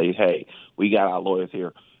Arizona to say, hey, we got our lawyers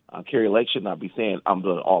here? Kari Lake should not be saying, I'm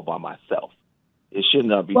doing it all by myself. It should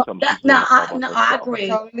not be something. I agree.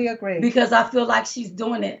 Totally agree. Because I feel like she's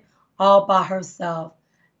doing it all by herself.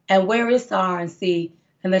 And where is the RNC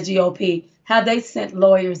and the GOP? Have they sent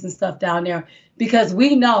lawyers and stuff down there? Because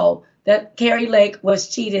we know that Kari Lake was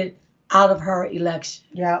cheated out of her election.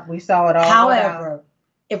 Yeah, we saw it all. However,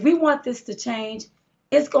 if we want this to change,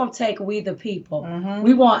 it's going to take we the people. Mm-hmm.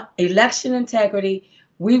 We want election integrity.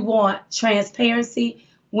 We want transparency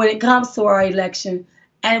when it comes to our election,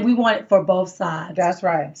 and we want it for both sides. That's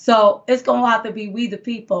right. So it's going to have to be we the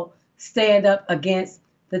people stand up against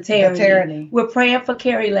the tyranny. We're praying for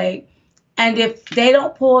Kari Lake, and if they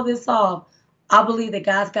don't pull this off, I believe that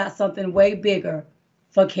God's got something way bigger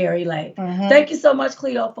for Kari Lake. Mm-hmm. Thank you so much,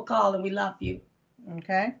 Cleo, for calling. We love you.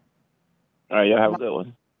 Okay. All right, y'all have a good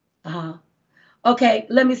one. Uh-huh. Okay,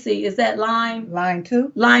 let me see. Is that line? Line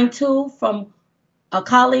 2. Line 2 from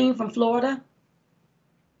Colleen from Florida.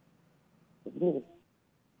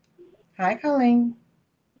 Hi, Colleen.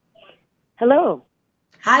 Hello.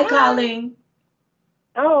 Hi, Colleen.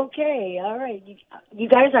 Oh, okay. All right. You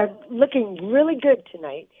guys are looking really good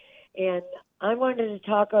tonight. And I wanted to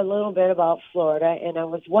talk a little bit about Florida, and I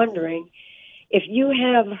was wondering if you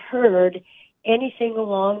have heard anything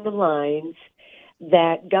along the lines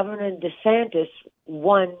that Governor DeSantis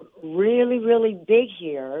won really, really big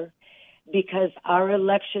here because our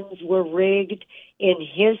elections were rigged in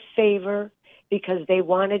his favor because they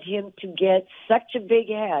wanted him to get such a big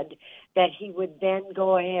head that he would then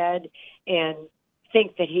go ahead and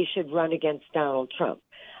think that he should run against Donald Trump.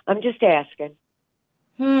 I'm just asking.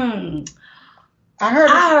 I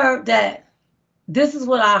heard that. This is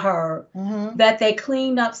what I heard, that they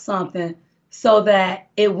cleaned up something so that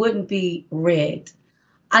it wouldn't be rigged.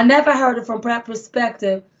 I never heard it from that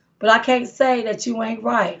perspective, but I can't say that you ain't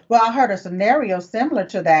right. Well, I heard a scenario similar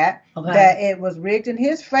to that, that it was rigged in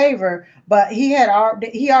his favor, but he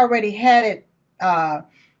already had it.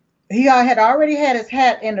 He had already had his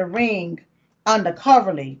hat in the ring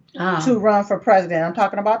undercoverly to run for president. I'm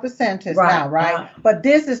talking about DeSantis now, right? But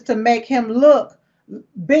this is to make him look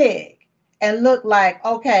big and look like,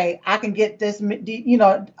 okay, I can get this,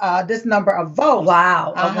 this number of votes.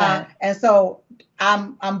 Wow. Okay. And so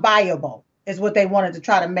I'm viable is what they wanted to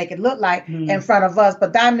try to make it look like in front of us.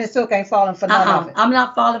 But Diamond and Silk ain't falling for none of it. I'm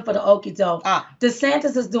not falling for the okie doke.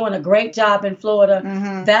 DeSantis is doing a great job in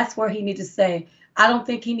Florida. That's where he needs to stay. I don't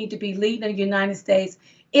think he needs to be leading the United States.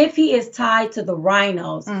 If he is tied to the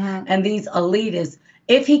rhinos and these elitists,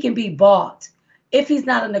 if he can be bought, if he's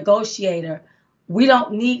not a negotiator, we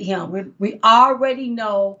don't need him. We already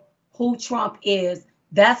know who Trump is.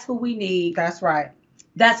 That's who we need. That's right.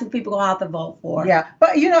 That's who people going to have to vote for. Yeah.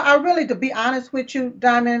 But, I really, to be honest with you,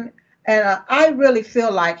 Diamond, and I really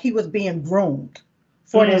feel like he was being groomed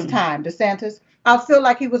for this time, DeSantis. I feel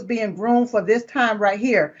like he was being groomed for this time right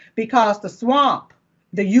here because the swamp,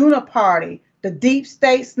 the Uniparty, the deep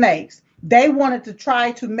state snakes, they wanted to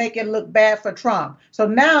try to make it look bad for Trump. So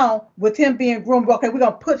now with him being groomed, okay, we're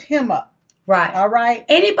going to put him up. Right. All right.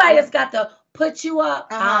 Anybody that's got to put you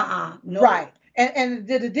up. No. Right. And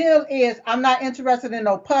the deal is I'm not interested in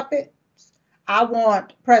no puppets. I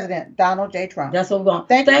want President Donald J. Trump. That's what we want.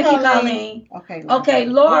 Thank you, Colleen. Okay,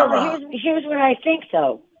 Laura. Well, here's what I think,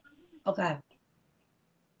 though. Okay.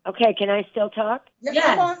 Okay, can I still talk?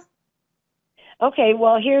 Yes. Okay,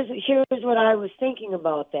 well, here's what I was thinking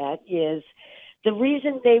about that is the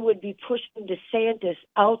reason they would be pushing DeSantis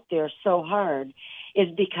out there so hard is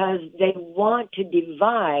because they want to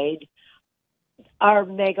divide our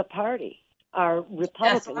mega party, our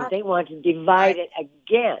Republicans. Right. They want to divide it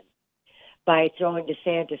again by throwing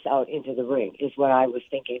DeSantis out into the ring is what I was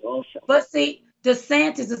thinking also. But see,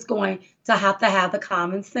 DeSantis is going to have the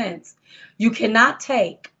common sense. You cannot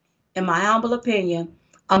take, in my humble opinion,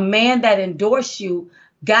 a man that endorsed you,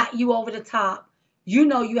 got you over the top. You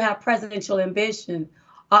know you have presidential ambition,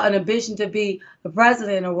 an ambition to be the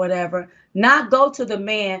president or whatever. Not go to the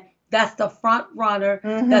man that's the front runner,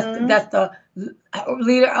 that's the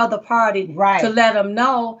leader of the party, to let him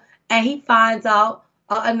know, and he finds out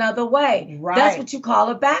another way. That's what you call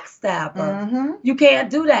a backstabber. You can't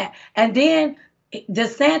do that. And then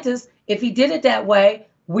DeSantis, if he did it that way,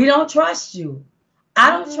 we don't trust you.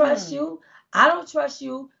 I don't trust you. I don't trust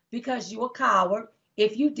you because you're a coward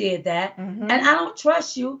if you did that. And I don't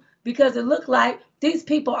trust you because it looked like these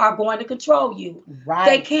people are going to control you.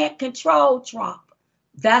 They can't control Trump.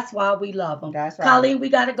 That's why we love them. That's right. Colleen, we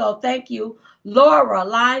got to go. Thank you. Laura,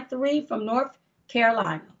 line 3 from North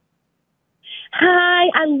Carolina. Hi,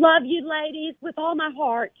 I love you ladies with all my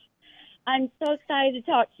heart. I'm so excited to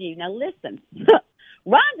talk to you. Now listen,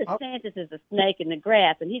 Ron DeSantis is a snake in the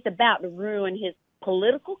grass, and he's about to ruin his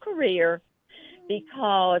political career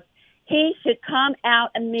because he should come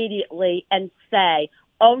out immediately and say,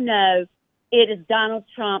 oh no, it is Donald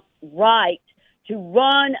Trump's right to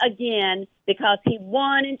run again because he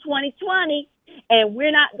won in 2020, and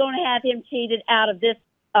we're not going to have him cheated out of this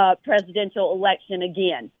presidential election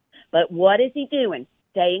again. But what is he doing?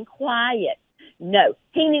 Staying quiet. No,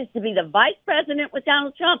 he needs to be the vice president with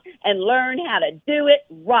Donald Trump and learn how to do it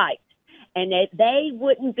right. And if they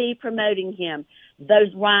wouldn't be promoting him,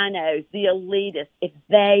 those rhinos, the elitists, if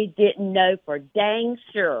they didn't know for dang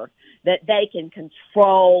sure that they can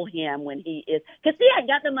control him when he is, because he ain't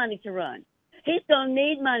got the money to run. He's going to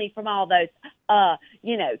need money from all those,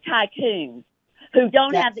 tycoons who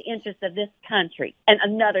don't have the interest of this country. And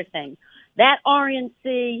another thing, that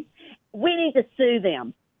RNC, we need to sue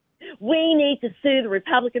them. We need to sue the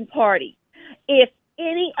Republican Party. If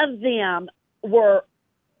any of them were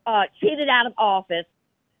cheated out of office,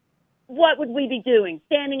 what would we be doing?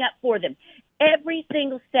 Standing up for them. Every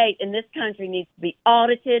single state in this country needs to be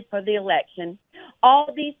audited for the election.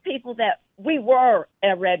 All these people that we were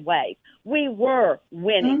a red wave, we were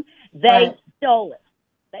winning. They stole it.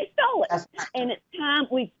 They stole it. And it's time.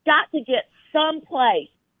 We've got to get someplace.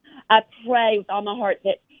 I pray with all my heart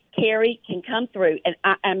that Carrie can come through. And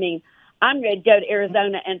I mean, I'm ready to go to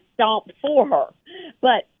Arizona and stomp for her.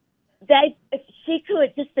 But if she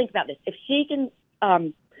could, just think about this. If she can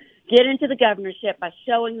get into the governorship by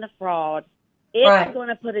showing the fraud, it's going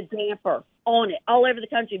to put a damper on it all over the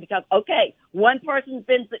country because, okay, one person's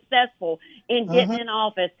been successful in getting in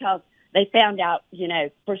office because they found out,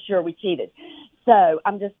 for sure we cheated. So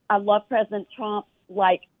I love President Trump.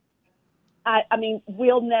 I mean,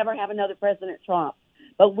 we'll never have another President Trump,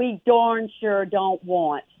 but we darn sure don't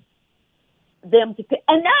want them to pick.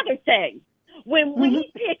 Another thing, when we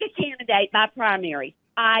pick a candidate by primary,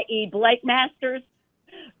 i.e. Blake Masters,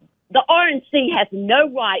 the RNC has no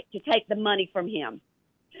right to take the money from him.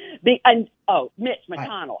 Mitch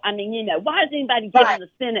McConnell. I mean, why is anybody giving the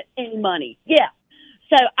Senate any money? Yeah.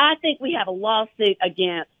 So I think we have a lawsuit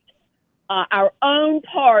against our own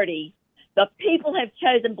party. The people have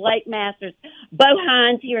chosen Blake Masters. Bo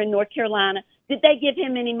Hines here in North Carolina. Did they give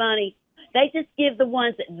him any money? They just give the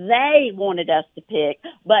ones that they wanted us to pick.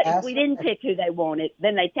 But if we didn't pick who they wanted,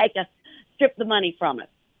 then they strip the money from us.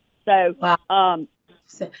 So,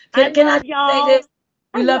 can I say this?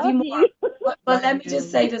 We love you more. But let me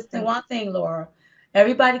just say this one thing, Laura.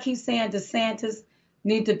 Everybody keeps saying DeSantis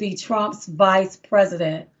need to be Trump's vice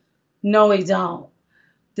president. No, he don't.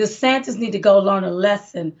 DeSantis need to go learn a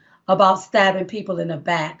lesson about stabbing people in the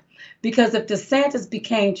back. Because if DeSantis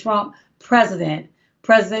became Trump president,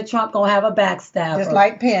 President Trump gonna have a backstabber.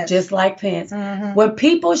 Just like Pence. When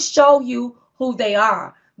people show you who they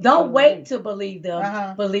are, don't wait to believe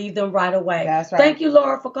them. Believe them right away. That's right. Thank you,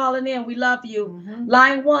 Laura, for calling in. We love you.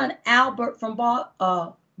 Line 1, Albert from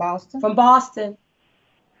Boston. From Boston.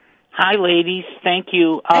 Hi, ladies. Thank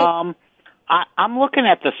you. Hey. I'm looking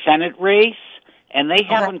at the Senate race, and they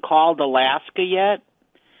haven't called Alaska yet.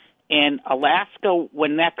 And Alaska,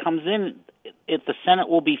 when that comes in, the Senate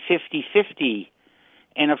will be 50-50.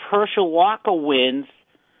 And if Herschel Walker wins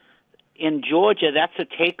in Georgia, that's a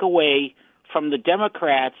takeaway from the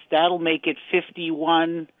Democrats. That'll make it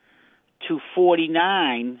 51-49,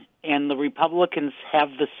 and the Republicans have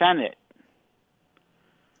the Senate.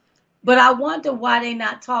 But I wonder why they're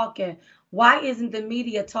not talking. Why isn't the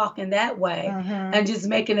media talking that way and just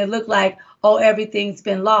making it look like, oh, everything's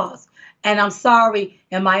been lost? And I'm sorry,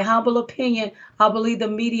 in my humble opinion, I believe the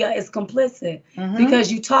media is complicit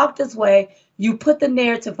because you talk this way, you put the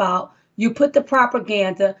narrative out, you put the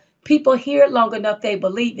propaganda, people hear it long enough, they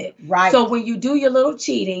believe it. Right. So when you do your little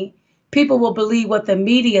cheating, people will believe what the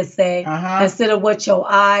media say instead of what your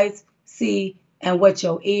eyes see and what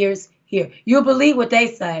your ears hear. You'll believe what they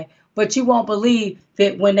say, but you won't believe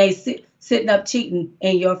that when they sitting up cheating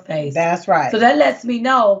in your face. That's right. So that lets me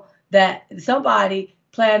know that somebody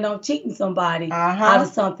planned on cheating somebody out of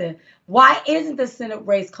something. Why isn't the Senate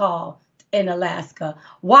race called in Alaska?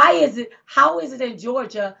 Why is it? How is it in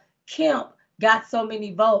Georgia? Kemp got so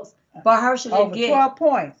many votes, but Herschel didn't get 12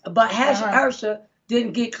 points. But Herschel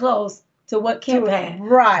didn't get close to what Kemp had.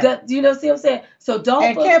 Right. You know what I'm saying? So don't.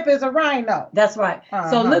 And Kemp is a rhino. That's right.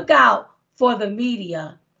 So look out for the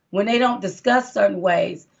media when they don't discuss certain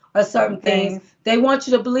ways or certain things. They want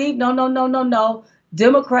you to believe no.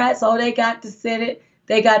 Democrats, they got the Senate.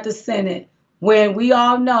 They got the Senate. When we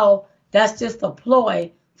all know that's just a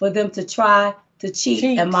ploy for them to try to cheat.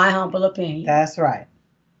 In my humble opinion. That's right.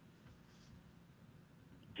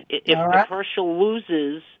 If Herschel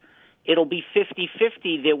loses, it'll be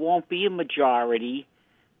 50-50. There won't be a majority.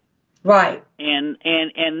 Right. And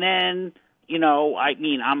then, you know, I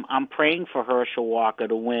mean, I'm praying for Herschel Walker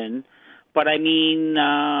to win, but I mean,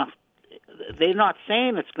 they're not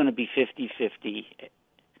saying it's going to be 50-50.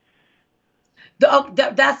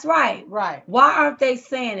 That's right. Right. Why aren't they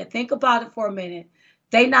saying it? Think about it for a minute.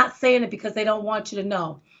 They're not saying it because they don't want you to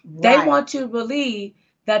know. Right. They want you to believe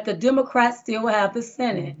that the Democrats still have the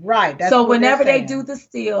Senate. Right. That's so whenever they do the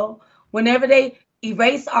steal, whenever they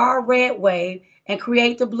erase our red wave and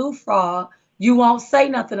create the blue frog, you won't say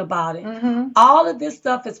nothing about it. All of this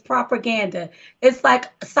stuff is propaganda. It's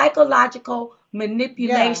like psychological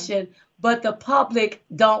manipulation, but the public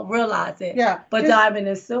don't realize it. Yeah. But Diamond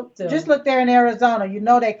and Silk do. Just look there in Arizona. You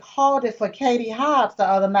know they called it for Katie Hobbs the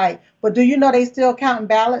other night, but do you know they still counting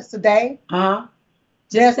ballots today? They're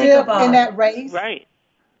still in that race. Right.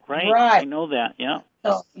 I know that. Yeah.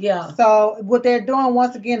 Oh, yeah. So what they're doing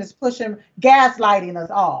once again is gaslighting us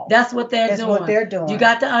all. That's what they're doing. That's what they're doing. You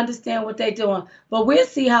got to understand what they're doing. But we'll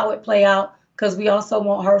see how it play out because we also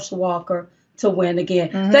want Herschel Walker to win again.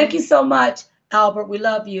 Thank you so much, Albert. We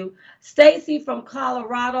love you. Stacy from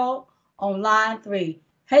Colorado on line 3.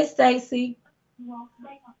 Hey, Stacy.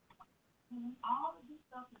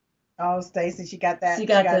 Oh, Stacy, she got that. She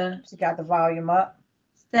got the volume up.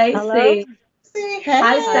 Stacy. Hey.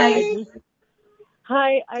 Hi, Stacy.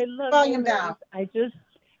 Hi, I love volume down. I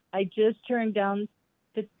just turned down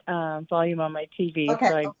the volume on my TV,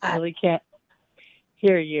 so I really can't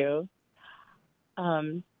hear you.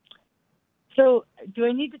 So do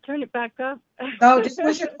I need to turn it back up? No, just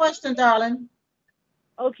what's your question, darling?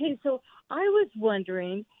 Okay, so I was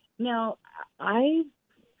wondering, now I've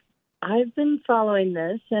been following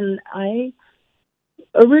this, and I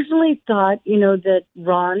originally thought, that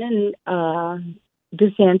Ron and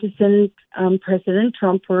DeSantis and President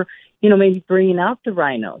Trump were, maybe bringing out the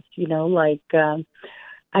rhinos,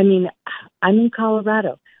 I mean, I'm in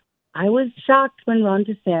Colorado. I was shocked when Ron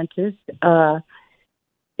DeSantis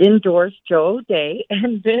endorsed Joe O'Dea,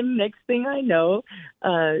 and then next thing I know,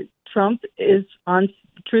 Trump is on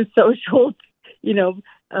Truth Social,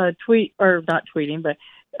 tweet, or not tweeting, but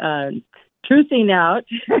truthing out,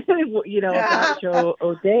 about Joe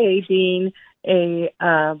O'Dea being a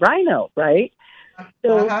rhino, right?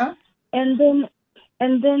 So, and then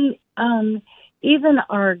even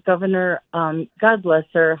our governor, God bless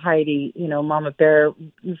her, Heidi, Mama Bear,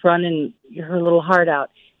 running her little heart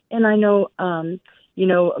out. And I know,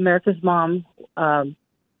 America's Mom,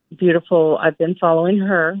 beautiful. I've been following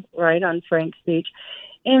her, right, on Frank's speech.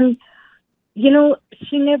 And,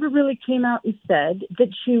 she never really came out and said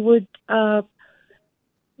that she would,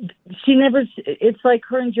 it's like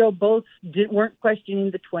her and Joe both weren't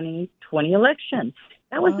questioning the 2020 election.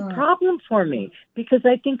 That was a problem for me because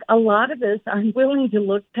I think a lot of us aren't willing to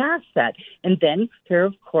look past that. And then here,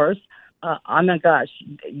 of course, oh my gosh,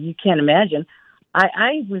 you can't imagine.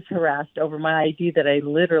 I was harassed over my ID that it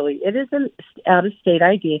is an out-of-state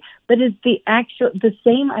ID, but it's the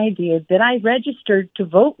same ID that I registered to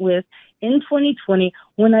vote with in 2020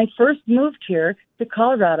 when I first moved here to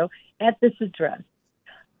Colorado at this address.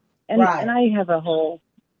 And I have a whole,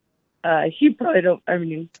 you probably don't,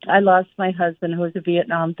 I lost my husband who was a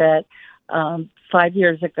Vietnam vet 5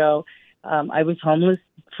 years ago. I was homeless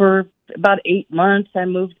for about 8 months. I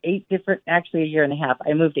moved a year and a half.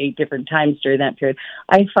 I moved 8 different times during that period.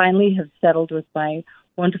 I finally have settled with my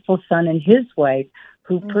wonderful son and his wife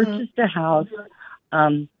who purchased a house,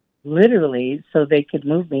 literally so they could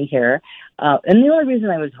move me here. And the only reason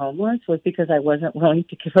I was homeless was because I wasn't willing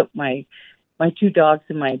to give up my 2 dogs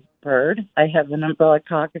and my bird. I have an umbrella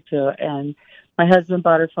cockatoo, and my husband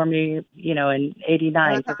bought her for me, in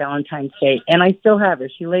 '89 for Valentine's Day, and I still have her.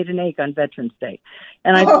 She laid an egg on Veterans Day,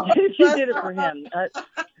 and she did it for him.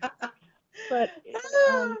 But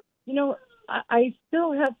I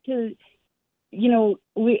still have to.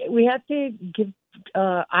 We have to give.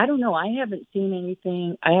 I don't know. I haven't seen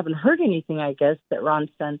anything. I haven't heard anything, I guess, that Ron's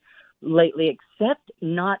done lately, except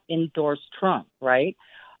not endorse Trump, right?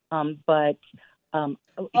 But it's a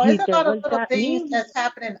lot of little things that's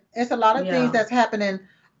happening. It's a lot of things that's happening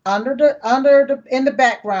in the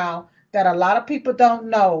background that a lot of people don't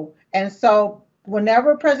know. And so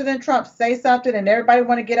whenever President Trump says something and everybody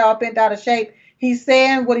want to get all bent out of shape, he's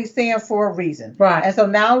saying what he's saying for a reason. Right. And so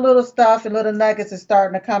now little stuff and little nuggets is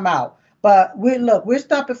starting to come out. But we're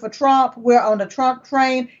stumping for Trump. We're on the Trump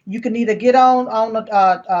train. You can either get on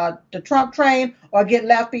the Trump train or get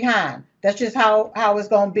left behind. That's just how it's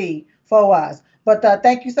going to be for us. But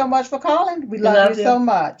thank you so much for calling. We love you so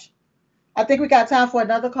much. I think we got time for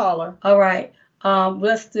another caller. All right.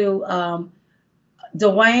 Let's do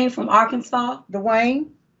Dwayne from Arkansas. Dwayne?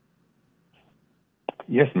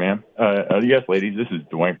 Yes, ma'am. Yes, ladies. This is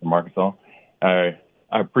Dwayne from Arkansas. I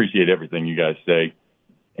appreciate everything you guys say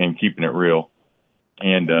and keeping it real.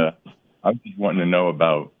 And I'm just wanting to know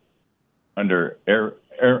about under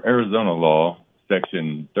Arizona law,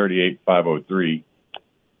 Section 38503,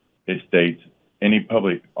 it states any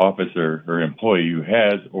public officer or employee who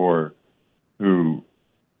has or who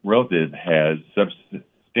relative has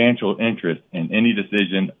substantial interest in any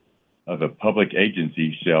decision of a public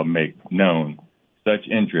agency shall make known such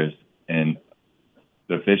interest in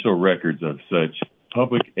the official records of such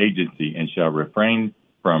public agency and shall refrain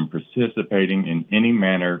from participating in any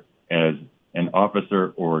manner as an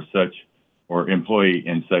officer or employee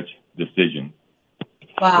in such decision.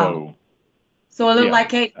 Wow. So it looked like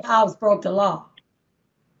Katie Hobbs broke the law.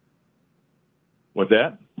 What's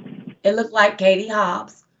that? It looked like Katie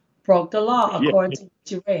Hobbs broke the law, according to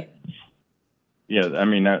what you read. Yeah, I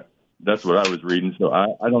mean, that's what I was reading. So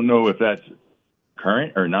I don't know if that's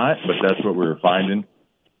current or not, but that's what we were finding.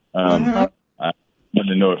 I want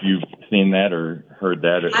to know if you've seen that or heard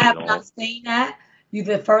that. I have not seen that. You're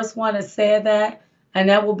the first one that said that, and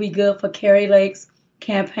that will be good for Kari Lake's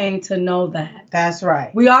campaign to know that. That's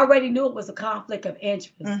right. We already knew it was a conflict of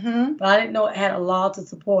interest, but I didn't know it had a law to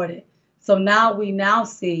support it. So now we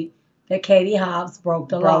see that Katie Hobbs broke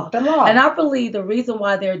the law. And I believe the reason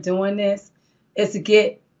why they're doing this is to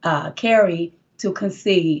get Kari to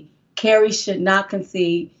concede. Kari should not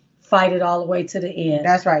concede. Fight it all the way to the end.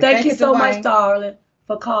 That's right. Thank you so much, darling,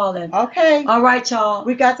 for calling. Okay. All right, y'all.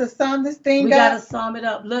 We got to sum this thing up. We got to sum it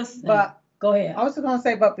up. Listen. Go ahead. I was going to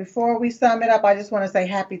say, but before we sum it up, I just want to say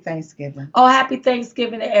Happy Thanksgiving. Oh, Happy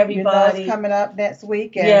Thanksgiving to everybody. It's coming up next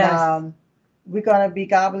week, and we're going to be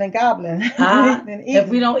gobbling. If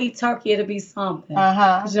we don't eat turkey, it'll be something.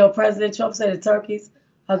 Because, President Trump said the turkeys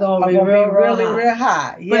are going to be real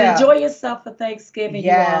high. Yeah. But enjoy yourself for Thanksgiving,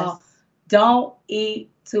 you all. Don't eat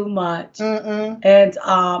too much. And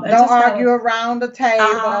don't argue around the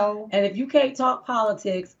table. And if you can't talk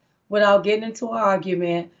politics without getting into an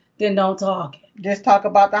argument, then don't talk it. Just talk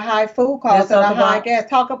about the high food costs and the high gas.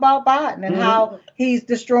 Talk about Biden and how he's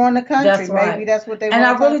destroying the country. That's right. Maybe that's what they want to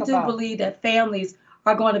talk about. And I really do about. believe that families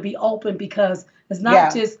are going to be open because it's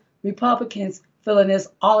not just Republicans feeling this.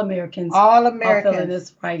 All Americans are feeling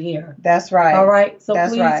this right here. That's right. All right. So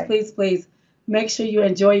please make sure you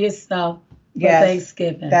enjoy yourself for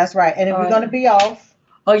Thanksgiving. That's right. And if we're going to be off.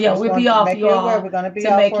 Oh, yeah, we'll be off, you all. We're going to be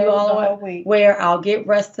off make you all the whole week. Where I'll get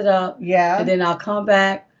rested up. Yeah. And then I'll come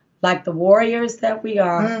back like the warriors that we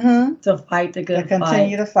are to fight the good fight.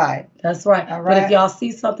 Continue to fight. That's right. All right. But if y'all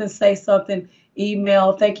see something, say something,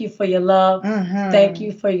 email. Thank you for your love. Thank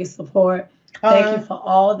you for your support. Thank you for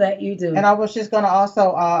all that you do. And I was just going to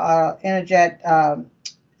also interject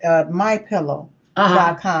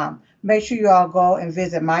mypillow.com. Make sure you all go and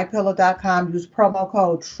visit mypillow.com. Use promo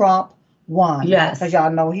code Trump1. Yes. Because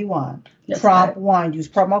y'all know he won. Yes, Trump1. Use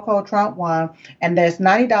promo code Trump1. And there's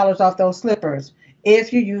 $90 off those slippers.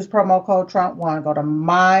 If you use promo code Trump1, go to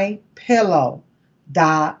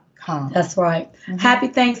mypillow.com. That's right. Happy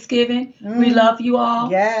Thanksgiving. We love you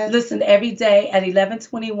all. Yes. Listen, every day at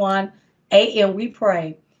 11:21 a.m. we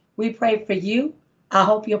pray. We pray for you. I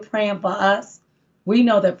hope you're praying for us. We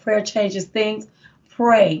know that prayer changes things.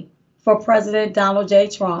 Pray for President Donald J.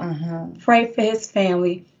 Trump. Pray for his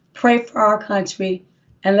family. Pray for our country.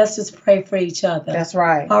 And let's just pray for each other. That's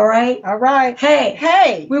right. All right? All right.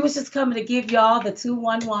 Hey. We was just coming to give y'all the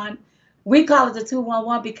 211. We call it the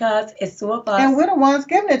 211 because it's two of us. And we're the ones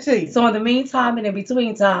giving it to you. So in the meantime and in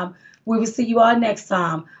between time, we will see you all next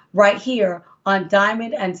time right here on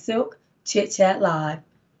Diamond and Silk Chit Chat Live.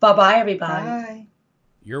 Bye-bye, everybody. Bye.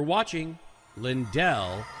 You're watching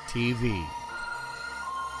Lindell TV.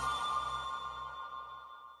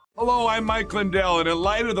 Hello, I'm Mike Lindell, and in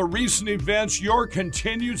light of the recent events, your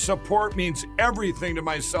continued support means everything to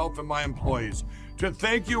myself and my employees. To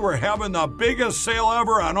thank you, we're having the biggest sale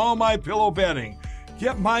ever on all MyPillow bedding.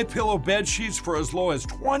 Get MyPillow bed sheets for as low as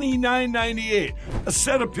 $29.98. A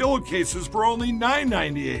set of pillowcases for only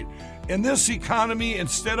 $9.98. In this economy,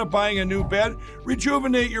 instead of buying a new bed,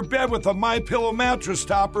 rejuvenate your bed with a MyPillow mattress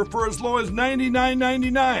topper for as low as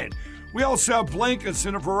 $99.99. We also have blankets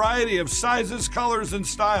in a variety of sizes, colors, and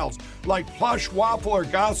styles, like plush, waffle, or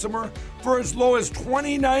gossamer, for as low as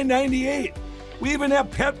 $29.98. We even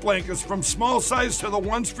have pet blankets from small size to the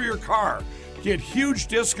ones for your car. Get huge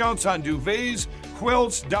discounts on duvets,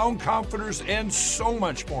 quilts, down comforters, and so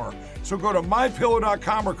much more. So go to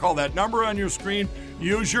MyPillow.com or call that number on your screen.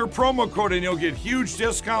 Use your promo code and you'll get huge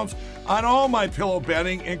discounts on all MyPillow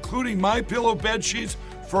bedding, including MyPillow bed sheets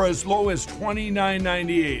for as low as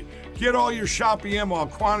 $29.98. Get all your shopping in while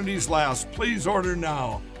quantities last. Please order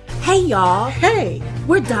now. Hey, y'all. Hey.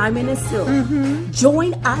 We're Diamond and Silk.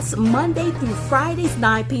 Join us Monday through Fridays,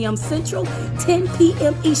 9 p.m. Central, 10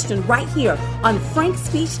 p.m. Eastern, right here on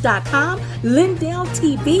frankspeech.com, Lindell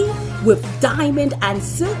TV, with Diamond and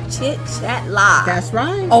Silk Chit Chat Live. That's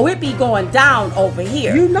right. Oh, it be going down over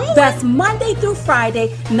here. You know That's Monday through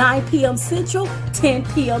Friday, 9 p.m. Central, 10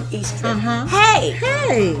 p.m. Eastern. Hey.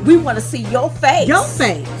 Hey. We want to see your face. Your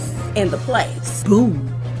face. In the place. Boom.